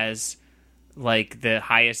death as like the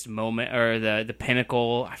highest moment or the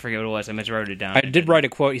pinnacle. I forget what it was. I meant to write it down. I did write a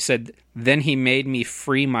quote. He said, then he made me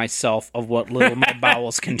free myself of what little my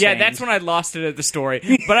bowels contained. Yeah, that's when I lost it at the story.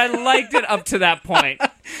 But I liked it up to that point.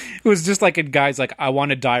 It was just like a guy's like, I want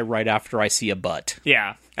to die right after I see a butt.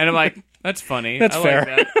 Yeah. And I'm like, that's funny. That's fair.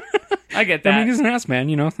 Like that. I get that. I mean, he's an ass man,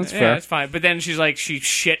 that's fair. Yeah, that's fine. But then she's like, she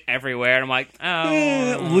shit everywhere. And I'm like,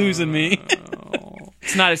 losing me.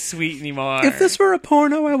 It's not as sweet anymore. If this were a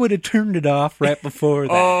porno, I would have turned it off right before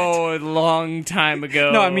that. Oh, a long time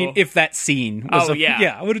ago. No, I mean, if that scene was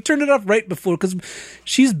yeah, I would have turned it off right before, because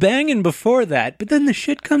she's banging before that, but then the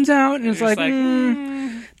shit comes out, and it's like,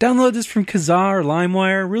 download this from Kazaa or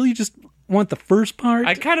LimeWire. Really just want the first part?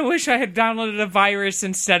 I kind of wish I had downloaded a virus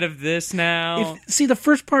instead of this now. See, the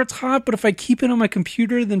first part's hot, but if I keep it on my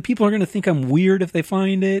computer, then people are going to think I'm weird if they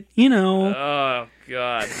find it, Oh,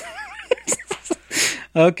 God.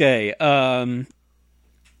 Okay, I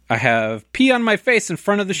have pee on my face in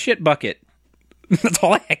front of the shit bucket. That's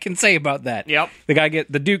all I can say about that. Yep.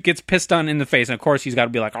 The Duke gets pissed on in the face, and of course he's got to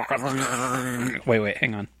be like, wait,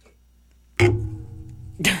 hang on.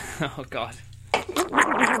 Oh God.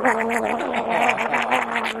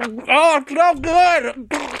 Oh, it's so good.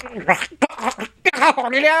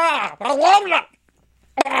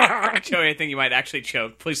 Joey, I think you might actually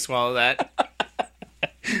choke. Please swallow that.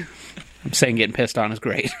 I'm saying getting pissed on is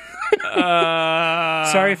great.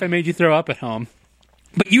 Sorry if I made you throw up at home.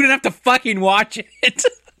 But you didn't have to fucking watch it.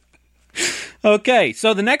 Okay,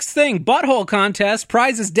 so the next thing, butthole contest,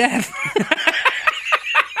 prize is death.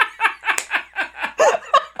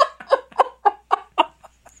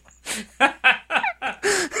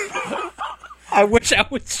 I wish I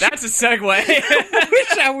was... That's a segue. I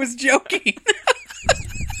wish I was joking.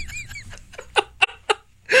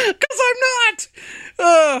 Because I'm not.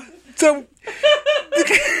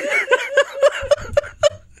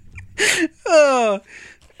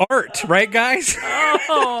 Art, right, guys?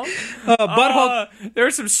 Butthole.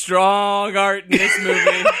 There's some strong art in this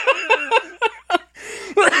movie.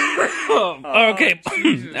 Okay,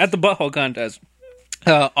 at the butthole contest,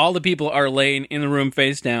 all the people are laying in the room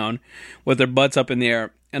face down with their butts up in the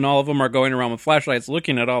air, and all of them are going around with flashlights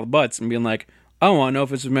looking at all the butts and being like, I don't want to know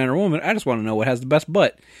if it's a man or a woman. I just want to know what has the best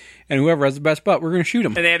butt. And whoever has the best butt, we're going to shoot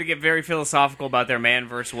him. And they had to get very philosophical about their man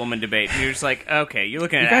versus woman debate. And you're just like, okay, you're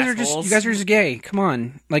looking at assholes. You guys are just gay. Come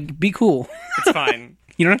on. Like, be cool. It's fine.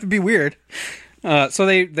 You don't have to be weird. So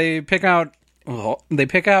they pick out... Well, they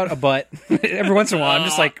pick out a butt every once in a while. I'm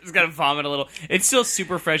just like, just gotta vomit a little. It's still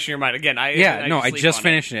super fresh in your mind. Again, I just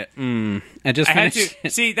finished it. I just finished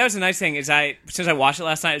it. See, that was a nice thing. Since I watched it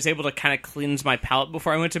last night, I was able to kind of cleanse my palate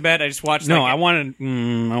before I went to bed. I just watched. I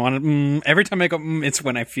wanted. Every time I go, it's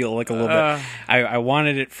when I feel like a little bit. I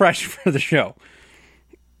wanted it fresh for the show.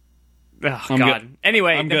 Oh God. Good.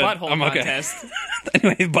 Anyway, the good. butthole contest.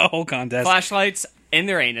 Anyway, the butthole contest. Flashlights in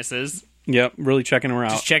their anuses. Yep, really checking her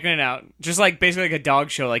out. Just checking it out. Just like basically like a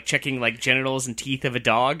dog show, like checking like genitals and teeth of a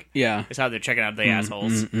dog. Yeah. That's how they're checking out the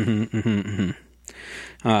assholes.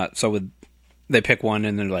 So they pick one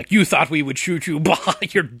and they're like, you thought we would shoot you? Bah,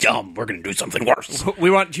 you're dumb. We're going to do something worse.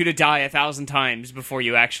 We want you to die 1,000 times before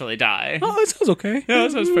you actually die. Oh, that sounds okay. Yeah,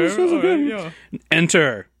 that sounds fair. That sounds okay. Yeah.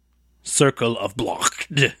 Enter Circle of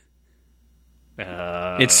Blood.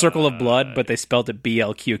 It's Circle of Blood, but they spelled it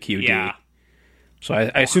BLQQD. Yeah. So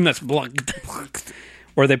I assume that's blocked.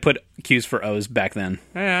 Or they put Q's for O's back then.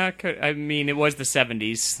 Yeah, I mean, it was the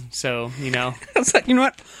 70s, so, you know. You know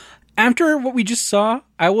what? After what we just saw,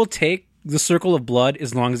 I will take the Circle of Blood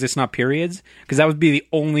as long as it's not periods, because that would be the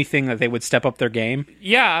only thing that they would step up their game.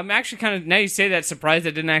 Yeah, I'm actually kind of, now you say that, surprised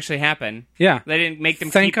it didn't actually happen. Yeah. They didn't make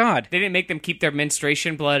them Thank God. They didn't make them keep their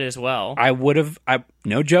menstruation blood as well. I would have,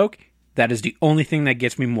 no joke, that is the only thing that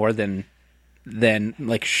gets me more than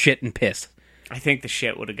like shit and piss. I think the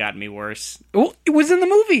shit would have gotten me worse. Well, it was in the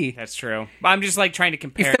movie. That's true. But I'm just like trying to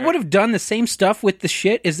compare. If they would have done the same stuff with the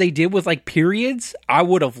shit as they did with like periods, I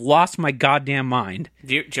would have lost my goddamn mind.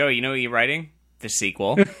 Joe, you know what you're writing? The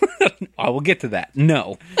sequel. I will get to that.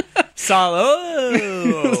 No. Salo.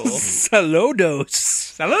 Saludos.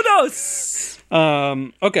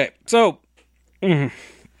 Saludos. Okay, so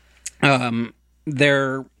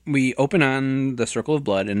there we open on the Circle of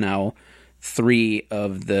Blood, and now 3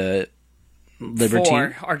 of the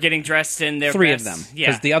Libertine 4 are getting dressed in their 3 best. of them, Yeah.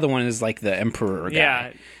 because the other one is like the emperor guy.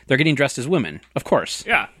 Yeah. They're getting dressed as women, of course.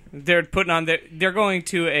 Yeah, they're putting on they're going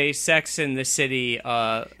to a Sex in the City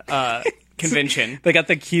convention. They got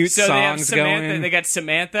the cute So songs they have Samantha, going. They got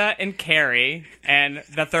Samantha and Carrie, and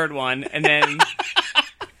the third one, and then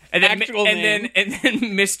and then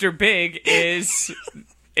Mr. Big is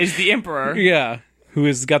the Emperor. Yeah, who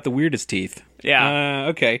has got the weirdest teeth. Yeah.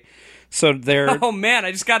 Okay. So they're... Oh man,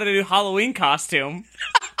 I just got a new Halloween costume.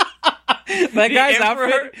 That guy's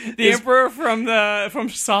outfit... Emperor from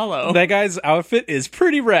Salo. That guy's outfit is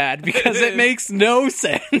pretty rad because it makes no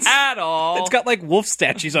sense. At all. It's got like wolf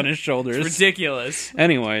statues on his shoulders. It's ridiculous.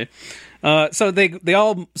 Anyway, so they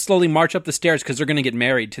all slowly march up the stairs because they're going to get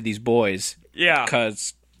married to these boys. Yeah.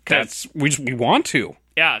 Because we want to.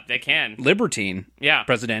 Yeah, they can. Libertine. Yeah.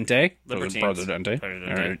 Presidente. Libertines.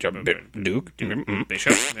 Duke.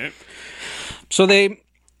 Bishop. So they,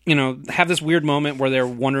 have this weird moment where they're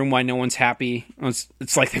wondering why no one's happy.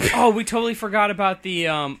 It's like... We totally forgot about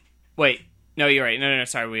the... Wait. No, you're right. No,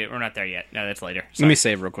 sorry. We're not there yet. No, that's later. Sorry. Let me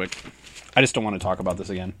save real quick. I just don't want to talk about this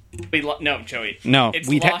again. No, Joey. No. It's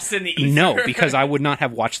lost in the ether. No, because I would not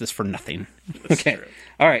have watched this for nothing. Okay. True.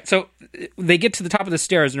 All right. So they get to the top of the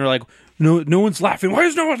stairs and they're like, no one's laughing. Why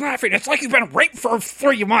is no one laughing? It's like you've been raped for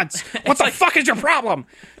 3 months. What the fuck is your problem?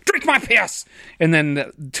 Drink my piss. And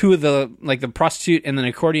then two of the prostitute and the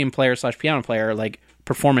accordion player / piano player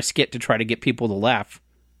perform a skit to try to get people to laugh,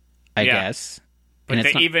 I guess.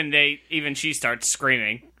 But even she starts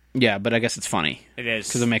screaming. Yeah, but I guess it's funny. It is.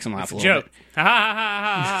 Because it makes them laugh it's a little joke. bit. Ha ha ha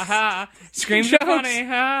ha ha. Screams are funny.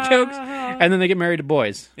 Ha, Jokes. ha, ha. And then they get married to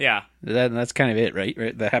boys. Yeah. That's kind of it, right?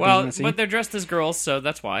 That happens in the scene? But they're dressed as girls, so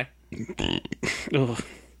that's why.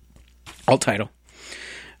 Alt title.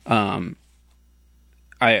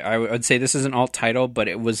 I would say this is an alt title, but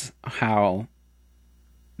it was how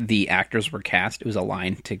the actors were cast. It was a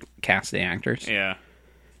line to cast the actors. Yeah.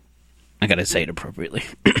 I gotta say it appropriately.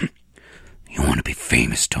 You want to be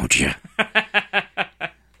famous, don't you?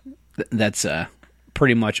 That's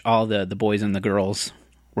pretty much all the boys and the girls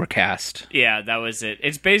were cast. Yeah, that was it.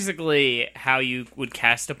 It's basically how you would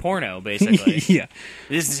cast a porno, basically. Yeah.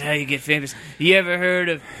 This is how you get famous. You ever heard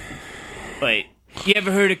of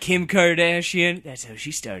Kim Kardashian? That's how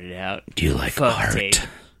she started out. Do you like Fuck art? tape.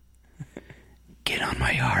 Get on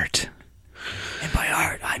my art. And by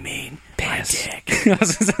art, I mean Piss. my dick.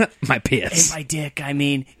 My piss. And by dick, I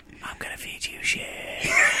mean I'm gonna feed you shit.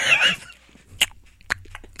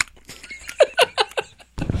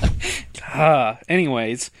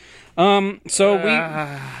 Anyways, so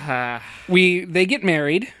they get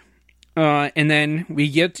married, and then we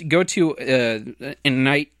go to a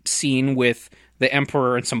night scene with the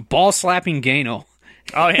Emperor and some ball slapping Gano.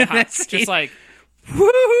 Oh yeah, That's just like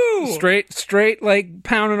woohoo, straight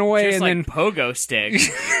pounding away, just and like then pogo stick.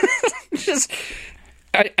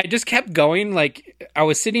 I just kept going. I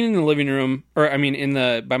was sitting in the living room,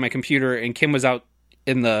 by my computer, and Kim was out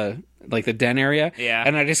in the den area. Yeah.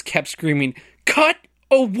 And I just kept screaming, "Cut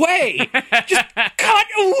away! Just cut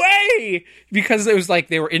away!" Because it was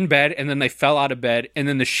they were in bed, and then they fell out of bed, and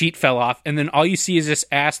then the sheet fell off, and then all you see is this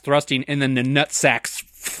ass thrusting, and then the nutsack's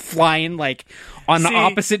flying on the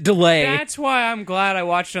opposite delay. That's why I'm glad I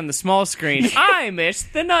watched it on the small screen. I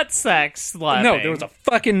missed the nutsack slapping. No, there was a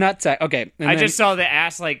fucking nutsack. Okay. I just saw the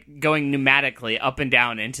ass going pneumatically up and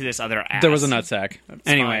down into this other ass. There was a nutsack.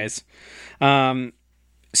 Anyways.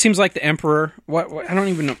 Seems like the Emperor. What I don't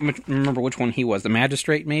even remember which one he was. The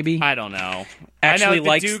magistrate, maybe. I don't know. Actually,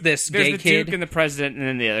 likes Duke, this there's gay the kid. Duke and the president, and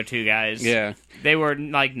then the other two guys. Yeah, they were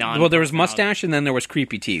non. Well, there was mustache, and then there was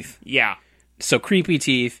creepy teeth. Yeah. So creepy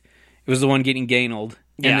teeth, it was the one getting Gainled,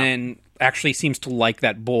 and then actually seems to like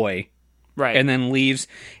that boy, right? And then leaves,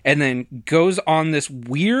 and then goes on this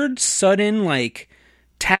weird, sudden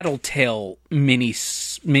tattletale mini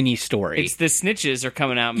story. It's the snitches are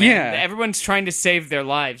coming out, man. Yeah. Everyone's trying to save their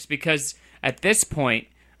lives because at this point,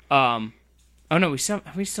 oh no,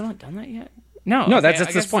 have we still not done that yet? No, okay,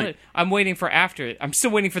 that's this point. I'm waiting for after. I'm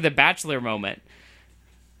still waiting for the Bachelor moment.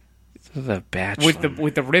 The Bachelor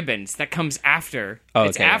with the ribbons that comes after. Oh,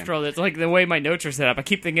 it's okay, after all. It's the way my notes are set up. I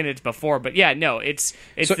keep thinking it's before, but yeah, no, it's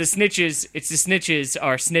the snitches. It's the snitches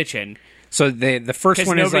are snitching. So the first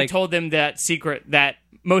one is nobody told them that secret, that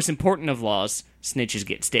most important of laws: snitches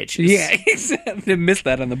get stitches. Yeah, they missed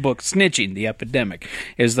that on the book. Snitching, the epidemic.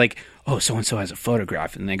 It was so and so has a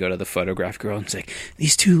photograph, and they go to the photograph girl and say,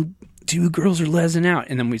 "These two girls are lesing out,"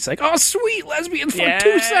 and then we're "Oh, sweet lesbians for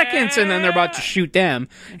 2 seconds," and then they're about to shoot them,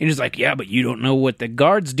 and he's like, "Yeah, but you don't know what the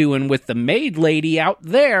guard's doing with the maid lady out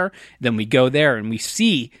there." Then we go there and we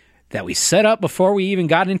see that we set up before we even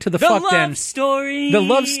got into the fuck den. The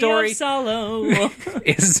love story of Salo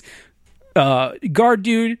is guard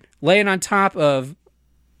dude laying on top of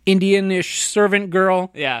Indian-ish servant girl.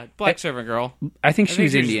 Yeah, black servant girl. I think she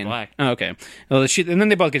was she's Indian. black. Oh, okay. Well, and then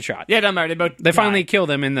they both get shot. Yeah, doesn't matter. They finally kill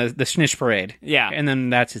them in the snitch parade. Yeah. And then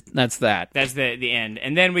that's that. That's the end.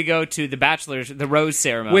 And then we go to the bachelor's, the rose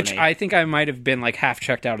ceremony. Which I think I might have been half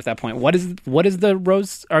checked out at that point. What is the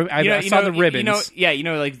rose? I saw the ribbons.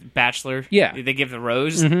 Bachelor. Yeah. They give the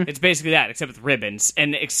rose. Mm-hmm. It's basically that, except with ribbons.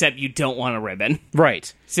 And except you don't want a ribbon.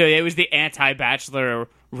 Right. So it was the anti-bachelor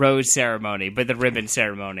rose ceremony, but the ribbon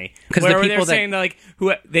ceremony. Because where they're saying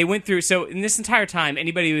who they went through. So in this entire time,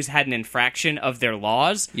 anybody who's had an infraction of their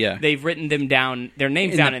laws, they've written them down, their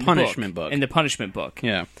names down in the punishment book. In the punishment book.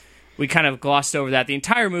 Yeah. We kind of glossed over that the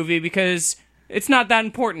entire movie because it's not that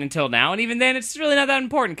important until now, and even then, it's really not that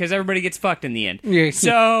important because everybody gets fucked in the end. Yeah.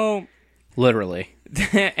 So literally.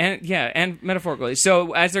 and metaphorically.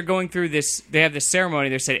 So as they're going through this, they have this ceremony.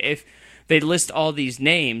 They said if they list all these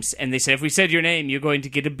names, and they say, if we said your name, you're going to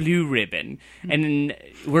get a blue ribbon. And then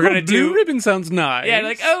we're going to do... Blue ribbon sounds nice. Yeah,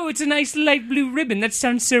 like, oh, it's a nice light blue ribbon. That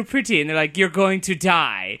sounds so pretty. And they're like, you're going to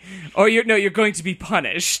die. Or, you're going to be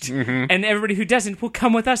punished. Mm-hmm. And everybody who doesn't will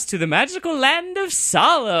come with us to the magical land of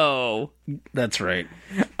Salo. That's right.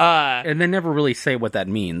 And they never really say what that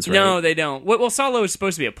means, right? No, they don't. Well, Salo is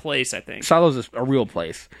supposed to be a place, I think. Salo's a real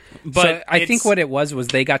place. But so I think what it was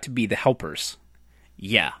they got to be the helpers.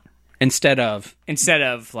 Yeah. Instead of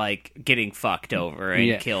like getting fucked over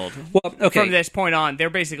and killed. Well, okay. From this point on, they're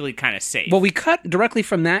basically kind of safe. Well, we cut directly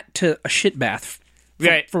from that to a shit bath.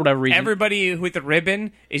 For whatever reason. Everybody with the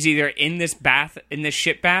ribbon is either in this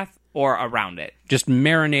shit bath, or around it. Just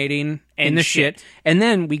marinating in the shit. And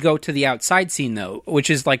then we go to the outside scene, though, which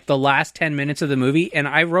is like the last 10 minutes of the movie. And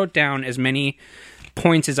I wrote down as many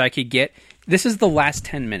points as I could get. This is the last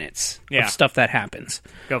 10 minutes of stuff that happens.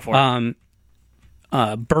 Go for it.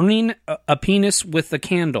 Burning a penis with a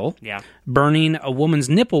candle. Yeah. Burning a woman's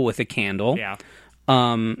nipple with a candle. Yeah.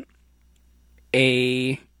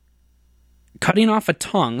 Cutting off a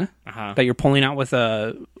tongue that you're pulling out with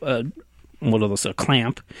a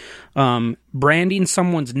clamp. Branding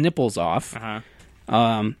someone's nipples off.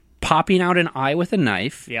 Popping out an eye with a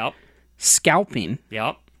knife. Yep. Scalping.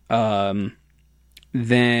 Yep.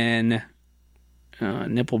 Then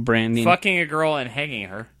nipple branding. Fucking a girl and hanging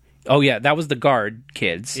her. Oh, yeah, that was the guard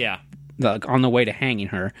kids. Yeah. On the way to hanging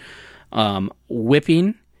her.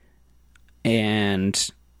 Whipping.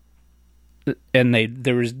 And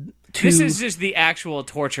there was two... This is just the actual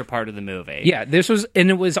torture part of the movie. Yeah,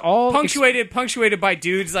 it was all... Punctuated by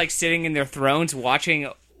dudes, like, sitting in their thrones watching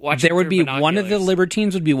there would be one of the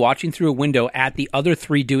libertines would be watching through a window at the other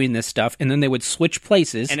three doing this stuff, and then they would switch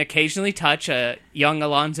places. And occasionally touch a young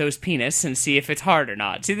Alonzo's penis and see if it's hard or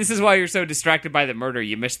not. See, this is why you're so distracted by the murder.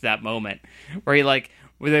 You missed that moment where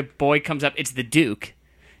where the boy comes up. It's the Duke.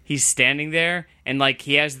 He's standing there, and, like,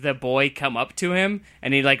 he has the boy come up to him,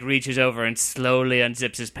 and he, like, reaches over and slowly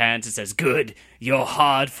unzips his pants and says, "Good, you're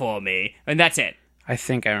hard for me." And that's it. I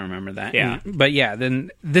think I remember that. Yeah. But yeah,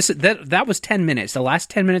 then that was 10 minutes. The last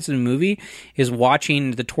 10 minutes of the movie is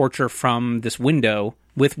watching the torture from this window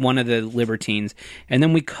with one of the libertines. And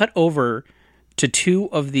then we cut over to two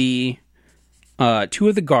of the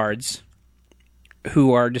guards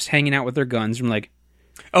who are just hanging out with their guns. I'm like,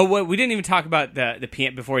 oh, well, we didn't even talk about the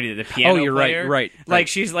piano before we did the piano. Oh, you're player. right. Like,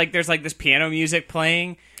 she's like, there's like this piano music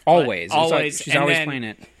playing. Always. She's always then, playing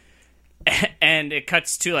it. And it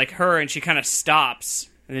cuts to, like, her, and she kind of stops,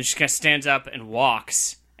 and then she kind of stands up and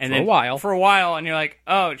walks. And For a while, and you're like,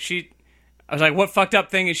 oh, I was like, what fucked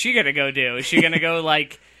up thing is she going to go do? Is she going to go,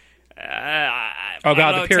 like... oh,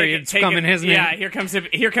 God, the period's coming, isn't it? Yeah, here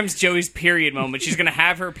comes Joey's period moment. She's going to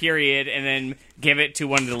have her period and then give it to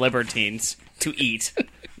one of the libertines to eat.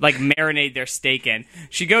 Like, marinate their steak in.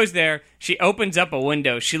 She goes there, she opens up a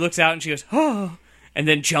window, she looks out, and she goes, oh... and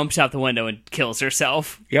then jumps out the window and kills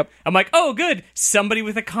herself. Yep. I'm like, oh, good. Somebody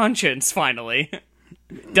with a conscience, finally.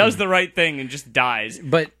 Does the right thing and just dies.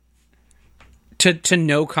 But to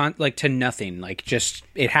nothing. Like, just,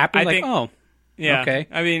 it happened, yeah. Okay.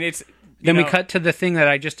 I mean, it's... Then we cut to the thing that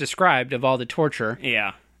I just described of all the torture.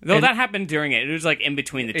 Yeah. Though that happened during it. It was, like, in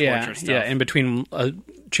between the torture stuff. Yeah, in between a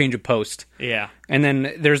change of post. Yeah. And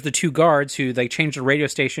then there's the two guards who, like, changed the radio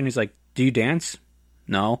station. He's like, do you dance?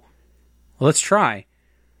 No. Well, let's try.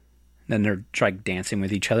 Then they're like dancing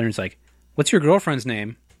with each other, and it's like, what's your girlfriend's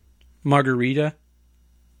name? Margarita.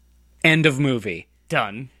 End of movie.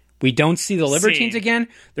 Done. We don't see the libertines again.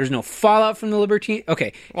 There's no fallout from the libertines.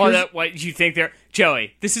 Okay. Well, what you think there,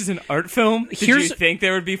 Joey? This is an art film. Did you think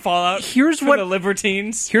there would be fallout? From the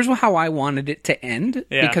libertines. Here's how I wanted it to end,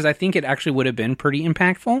 because I think it actually would have been pretty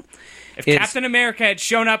impactful. If Captain America had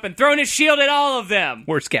shown up and thrown his shield at all of them.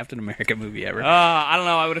 Worst Captain America movie ever. I don't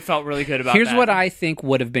know. I would have felt really good about Here's that. what I think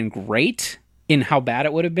would have been great in how bad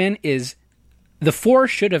it would have been is the four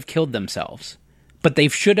should have killed themselves. But they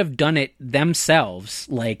should have done it themselves,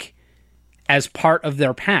 like, as part of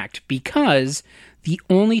their pact. Because the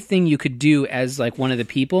only thing you could do as, like, one of the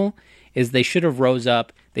people is they should have rose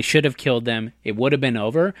up. They should have killed them. It would have been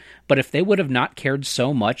over. But if they would have not cared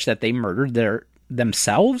so much that they murdered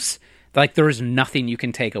themselves... like, there is nothing you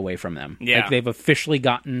can take away from them. Yeah. Like, they've officially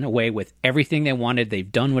gotten away with everything they wanted.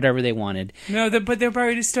 They've done whatever they wanted. No, but they're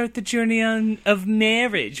about to start the journey of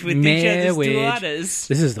marriage with each other's daughters.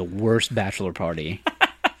 This is the worst bachelor party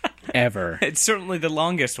ever. It's certainly the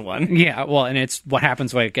longest one. Yeah, well, and it's what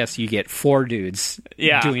happens when I guess you get four dudes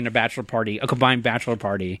doing a bachelor party, a combined bachelor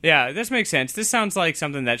party. Yeah, this makes sense. This sounds like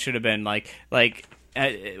something that should have been,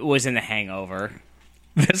 was in The Hangover.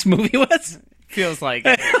 This movie was? Feels like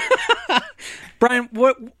it. Brian,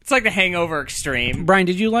 It's like the Hangover Extreme. Brian,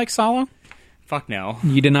 did you like Salo? Fuck no.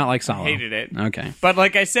 You did not like Salo. Hated it. Okay. But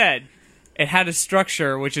like I said, it had a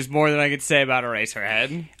structure, which is more than I could say about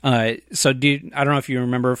Eraserhead. I don't know if you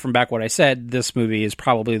remember from back what I said. This movie is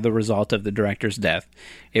probably the result of the director's death.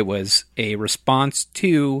 It was a response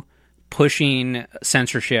to pushing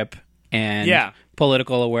censorship and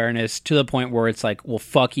political awareness to the point where it's like, well,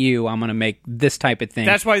 fuck you, I'm going to make this type of thing.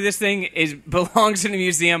 That's why this thing belongs in a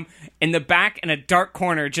museum in the back in a dark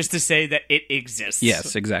corner just to say that it exists.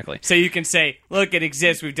 Yes, exactly. So you can say, look, it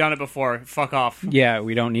exists, we've done it before, fuck off. Yeah,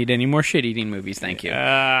 we don't need any more shit-eating movies, thank you.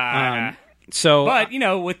 But,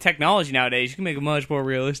 with technology nowadays, you can make a much more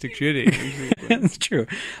realistic shit. That's true.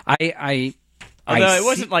 Although it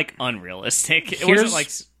wasn't, like, unrealistic. It wasn't,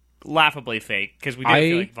 like, laughably fake, because we did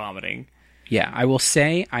feel like vomiting. Yeah, I will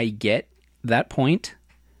say I get that point,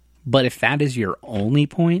 but if that is your only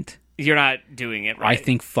point... You're not doing it right. I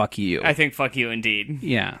think fuck you. I think fuck you indeed.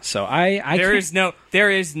 Yeah, so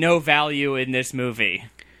there is no value in this movie.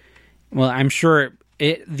 Well, I'm sure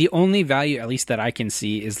the only value, at least that I can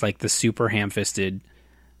see, is like the super ham-fisted,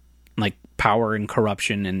 like power and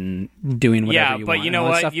corruption and doing whatever you want. Yeah, but you know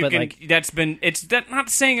what? It's not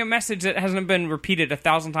saying a message that hasn't been repeated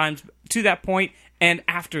 1,000 times to that point and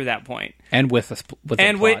after that point, and with a plot.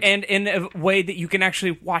 And in a way that you can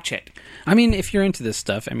actually watch it. I mean, if you're into this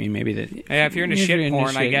stuff, I mean, maybe that. Yeah, if you're into shit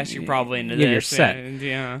porn, I guess you're probably into this. You're set.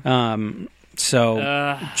 Yeah.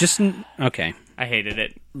 Okay. I hated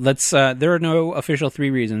it. Let's. There are no official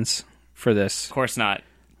 3 reasons for this. Of course not.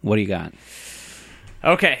 What do you got?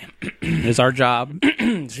 Okay. It's our job.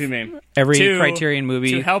 Excuse me. Every Criterion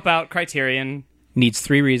movie to help out Criterion needs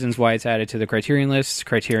 3 reasons why it's added to the Criterion list.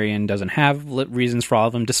 Criterion doesn't have reasons for all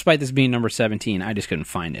of them, despite this being number 17. I just couldn't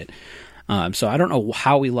find it. So I don't know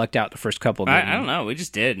how we lucked out the first couple. I don't know. We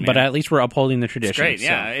just did, man. But at least we're upholding the tradition. It's great.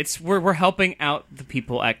 Yeah, we're helping out the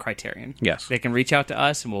people at Criterion. Yes, they can reach out to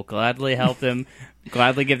us, and we'll gladly help them.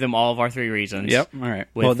 Gladly give them all of our 3 reasons. Yep. All right.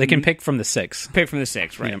 Well, they can pick from the 6. Pick from the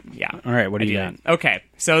 6, right? Yep. Yeah. All right. What do you got? Okay.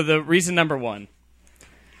 So the reason number 1: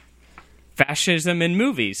 fascism in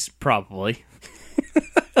movies, probably.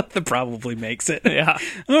 That probably makes it. Yeah.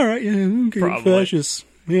 All right. Yeah. Okay. Probably. Fascist.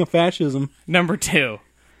 Yeah. Fascism. Number 2: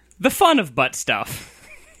 the fun of butt stuff.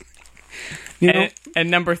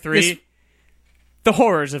 And number 3: the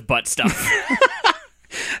horrors of butt stuff.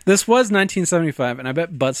 This was 1975, and I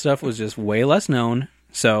bet butt stuff was just way less known.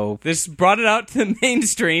 So this brought it out to the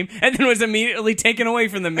mainstream, and then was immediately taken away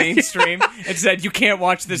from the mainstream and said, you can't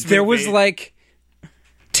watch this movie. There was like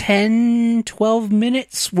 10, 12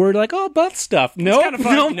 minutes where like, oh, butt stuff. Nope. Kind of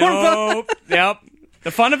fun. Nope. Yep.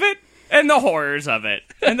 The fun of it and the horrors of it.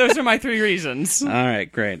 And those are my 3 reasons. All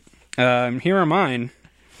right, great. Here are mine.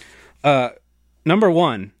 Number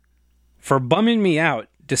 1, for bumming me out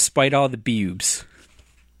despite all the boobs.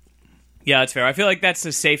 Yeah, that's fair. I feel like that's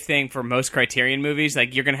a safe thing for most Criterion movies.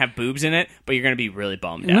 Like, you're going to have boobs in it, but you're going to be really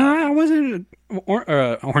bummed out. No, I wasn't.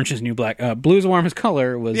 Orange is New Black. Blue is Warm as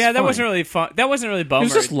Color was that fine. wasn't really fun. That wasn't really bummer. It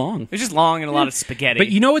was just long. It was just long and a lot of spaghetti. But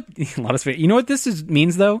you know what? A lot of spaghetti. You know what this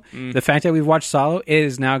means, though? The fact that we've watched Salo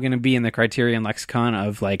is now going to be in the Criterion lexicon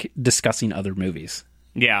of, like, discussing other movies.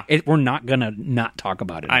 Yeah. We're not going to not talk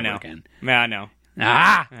about it ever again. Yeah, I know.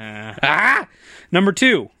 Number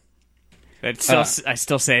 2. I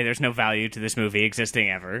still say there's no value to this movie existing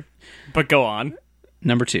ever. But go on.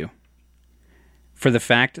 Number 2. For the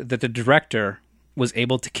fact that the director was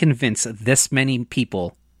able to convince this many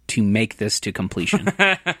people to make this to completion.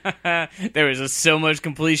 There was so much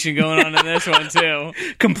completion going on in this one, too.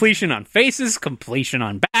 Completion on faces, completion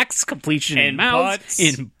on backs, completion in mouths, butts.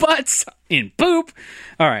 in butts, in poop.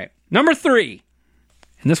 All right. Number 3.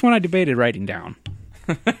 And this one I debated writing down.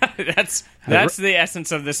 That's the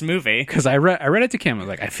essence of this movie. Because I read it to Kim. I was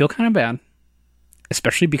like, I feel kind of bad.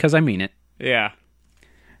 Especially because I mean it. Yeah.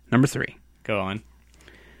 Number 3. Go on.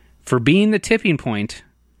 For being the tipping point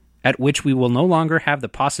at which we will no longer have the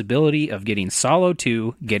possibility of getting Salo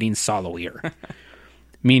 2 getting Salo-ier.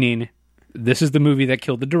 Meaning, this is the movie that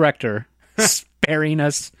killed the director, sparing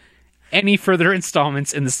us any further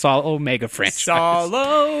installments in the Salo Omega franchise.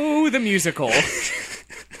 Salo the musical.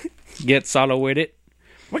 Get Salo with it.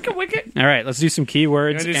 Wicket. All right, let's do some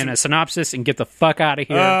keywords and a synopsis and get the fuck out of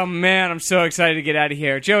here. Oh, man, I'm so excited to get out of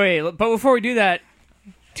here. Joey, but before we do that,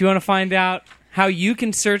 do you want to find out how you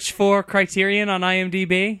can search for Criterion on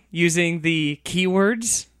IMDb using the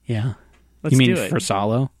keywords? Yeah. Let's do it. You mean for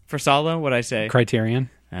Salo? For Salo? What'd I say? Criterion?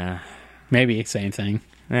 Maybe, same thing.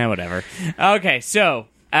 Whatever. Okay, so,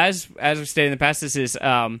 as we've stated in the past, this is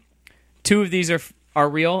 2 of these are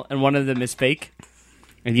real, and one of them is fake.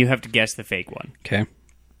 And you have to guess the fake one. Okay.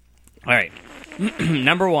 All right.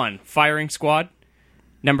 Number 1, Firing Squad.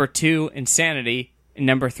 Number 2, Insanity. And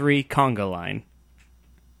number 3, Conga Line.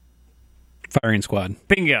 Firing Squad.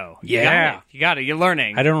 Bingo. Yeah. You got it. You're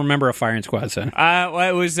learning. I don't remember a Firing Squad scene. Well,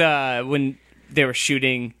 it was when they were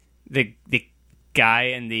shooting the guy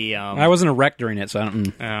and the... I wasn't a wreck during it, so I don't...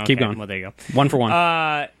 okay. Keep going. Well, there you go. 1 for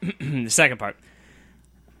 1. The second part.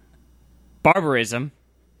 Barbarism,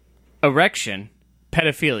 erection,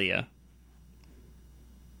 pedophilia.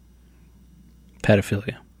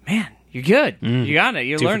 Pedophilia. Man, you're good. You got it.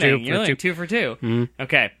 You're 2 for learning. 2 You're learning. 2 for 2. Mm-hmm.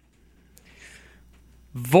 Okay.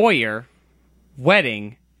 Voyeur,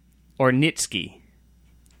 wedding, or nitski.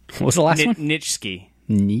 What was the last one? Nitschki.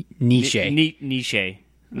 Niche. Niche.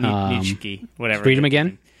 Nitschki. Whatever. Read them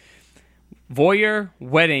again. Voyeur,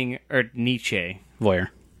 wedding, or Nietzsche. Voyeur.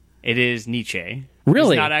 It is Nietzsche.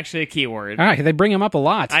 Really? It's not actually a keyword. All right, they bring him up a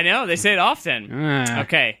lot. I know. They say it often.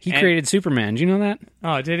 Okay. He created Superman. Do you know that?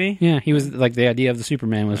 Oh, did he? Yeah, he was like the idea of the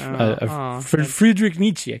Superman was Friedrich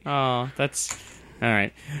Nietzsche. Oh, that's... All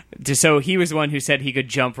right. So he was the one who said he could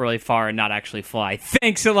jump really far and not actually fly.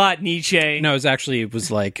 Thanks a lot, Nietzsche. No, it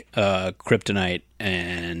was like kryptonite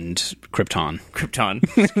and Krypton.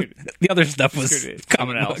 The other stuff was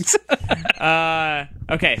comic books.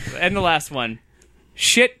 Okay, and the last one.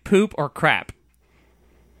 Shit, poop, or crap?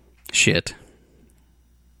 Shit.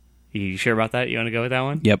 You sure about that? You want to go with that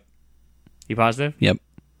one? Yep. You positive? Yep.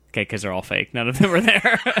 Okay, because they're all fake. None of them are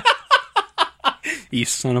there. You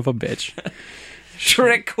son of a bitch.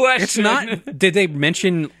 Trick question. It's not... Did they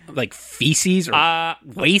mention, like, feces or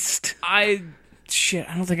waste? I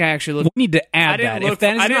don't think I actually looked. We need to add that. If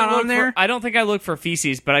that is not on there... I don't think I looked for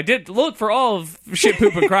feces, but I did look for all of shit,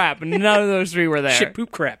 poop, and crap, and none of those 3 were there. Shit,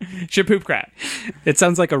 poop, crap. Shit, poop, crap. It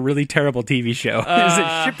sounds like a really terrible TV show. Is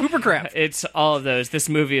it shit, poop, or crap? It's all of those. This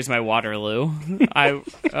movie is my Waterloo.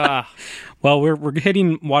 Well, we're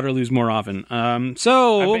hitting Waterloos more often.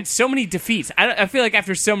 So many defeats. I feel like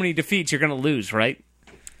after so many defeats, you're going to lose, right?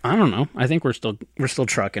 I don't know. I think we're still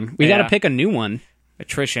trucking. We got to pick a new one.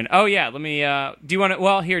 Attrition. Oh yeah. Let me. Do you want to?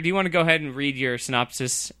 Well, here. Do you want to go ahead and read your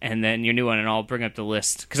synopsis and then your new one, and I'll bring up the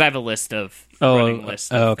list because I have a list of running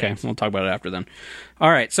list. Okay. Things. We'll talk about it after then. All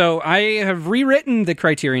right. So I have rewritten the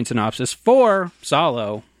Criterion synopsis for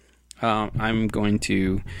Salo. I'm going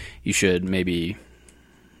to. You should maybe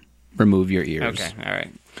remove your ears. Okay.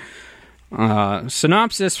 All right.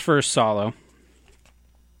 Synopsis for Salo.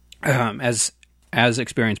 As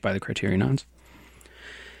experienced by the Criterionauts.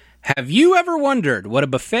 Have you ever wondered what a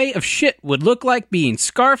buffet of shit would look like being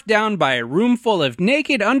scarfed down by a room full of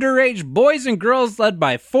naked underage boys and girls led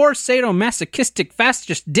by 4 sadomasochistic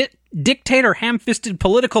fascist dictator ham-fisted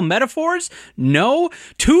political metaphors? No?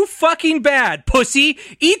 Too fucking bad, pussy.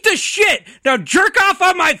 Eat the shit. Now jerk off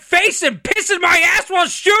on my face and piss in my ass while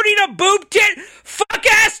shooting a boob tit. Fuck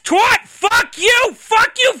ass twat. Fuck you.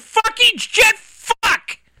 Fuck you fucking shit.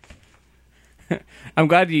 Fuck. I'm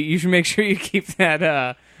glad you should make sure you keep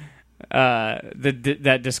that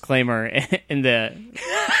that disclaimer in the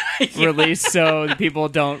release so people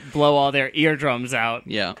don't blow all their eardrums out.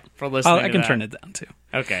 Yeah, for listening. I can turn it down too.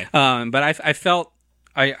 Okay. But I felt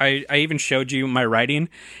I even showed you my writing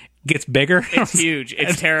gets bigger. It's huge.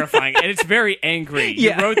 It's terrifying, and it's very angry.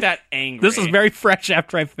 You wrote that angry. This was very fresh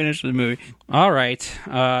after I finished the movie. All right.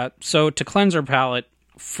 So to cleanse our palate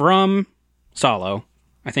from Salo,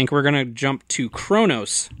 I think we're gonna jump to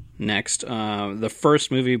Kronos next. The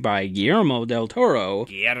first movie by Guillermo del Toro.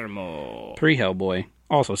 Pre-Hellboy,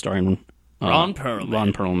 also starring Ron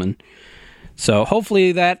Perlman. So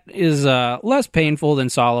hopefully that is less painful than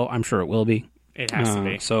Salo. I'm sure it will be. It has to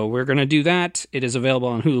be. So we're going to do that. It is available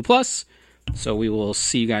on Hulu Plus. So we will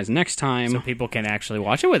see you guys next time. So people can actually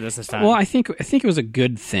watch it with us this time. Well, I think it was a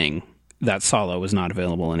good thing that Salo was not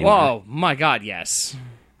available anymore. Oh my God, yes.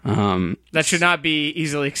 That should not be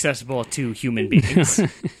easily accessible to human beings.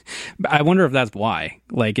 I wonder if that's why.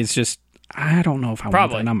 Like, it's just, I don't know if I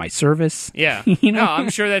want that on my service. Yeah. You know? No, I'm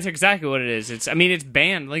sure that's exactly what it is. It's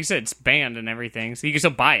banned. Like I said, it's banned and everything. So you can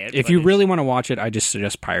still buy it. If you really want to watch it, I just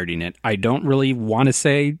suggest pirating it. I don't really want to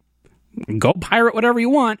say, go pirate whatever you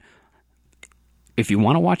want. If you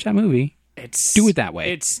want to watch that movie, do it that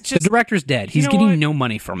way. It's just, the director's dead. He's getting no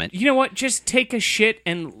money from it. You know what? Just take a shit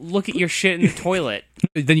and look at your shit in the toilet.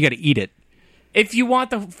 Then you got to eat it. If you want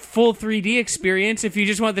the full 3D experience, if you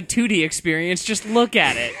just want the 2D experience, just look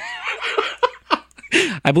at it.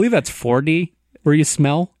 I believe that's 4D, where you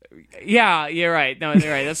smell. Yeah, you're right. No,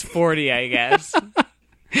 you're right. That's 40, I guess.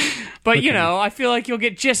 But, okay. I feel like you'll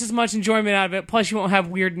get just as much enjoyment out of it, plus you won't have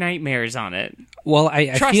weird nightmares on it. Well,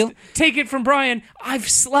 I feel... Take it from Brian, I've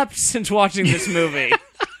slept since watching this movie.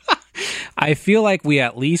 I feel like we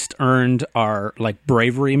at least earned our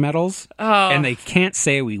bravery medals, and they can't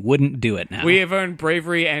say we wouldn't do it now. We have earned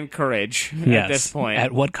bravery and courage at this point.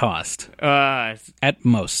 At what cost? At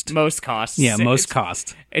most. Most costs. Yeah, most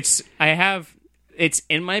cost. It's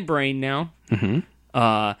in my brain now.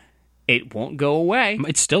 Mm-hmm. It won't go away.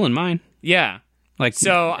 It's still in mine. Yeah.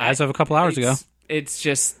 As of a couple hours ago. It's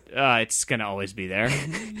just, it's going to always be there.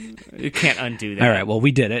 You can't undo that. All right, well,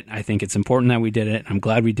 we did it. I think it's important that we did it. I'm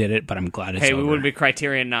glad we did it, but I'm glad it's over. Hey, we wouldn't be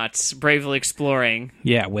Criterion-nauts bravely exploring.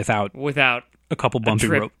 Yeah, without a couple bumpy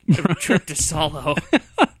rope. A trip to Salo.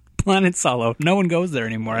 Planet Salo. No one goes there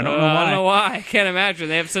anymore. I don't know why. I don't know why. I can't imagine.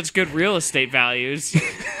 They have such good real estate values.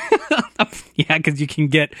 Yeah, because you can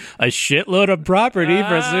get a shitload of property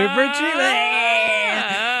for super cheap.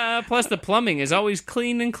 Plus, the plumbing is always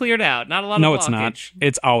clean and cleared out. Not a lot of blockage. No, it's not.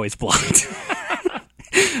 It's always blocked.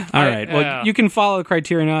 All right. Well, you can follow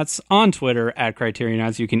Criterionnauts on Twitter at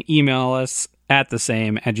Criterionnauts. You can email us at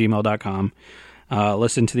gmail.com.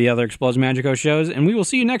 Listen to the other Explodes Magico shows, and we will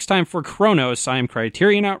see you next time for Chronos. I am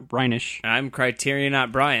Criterion Reinish. I'm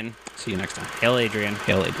Criterion Brian. See you next time. Hail Adrian.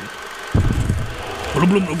 Hail Adrian.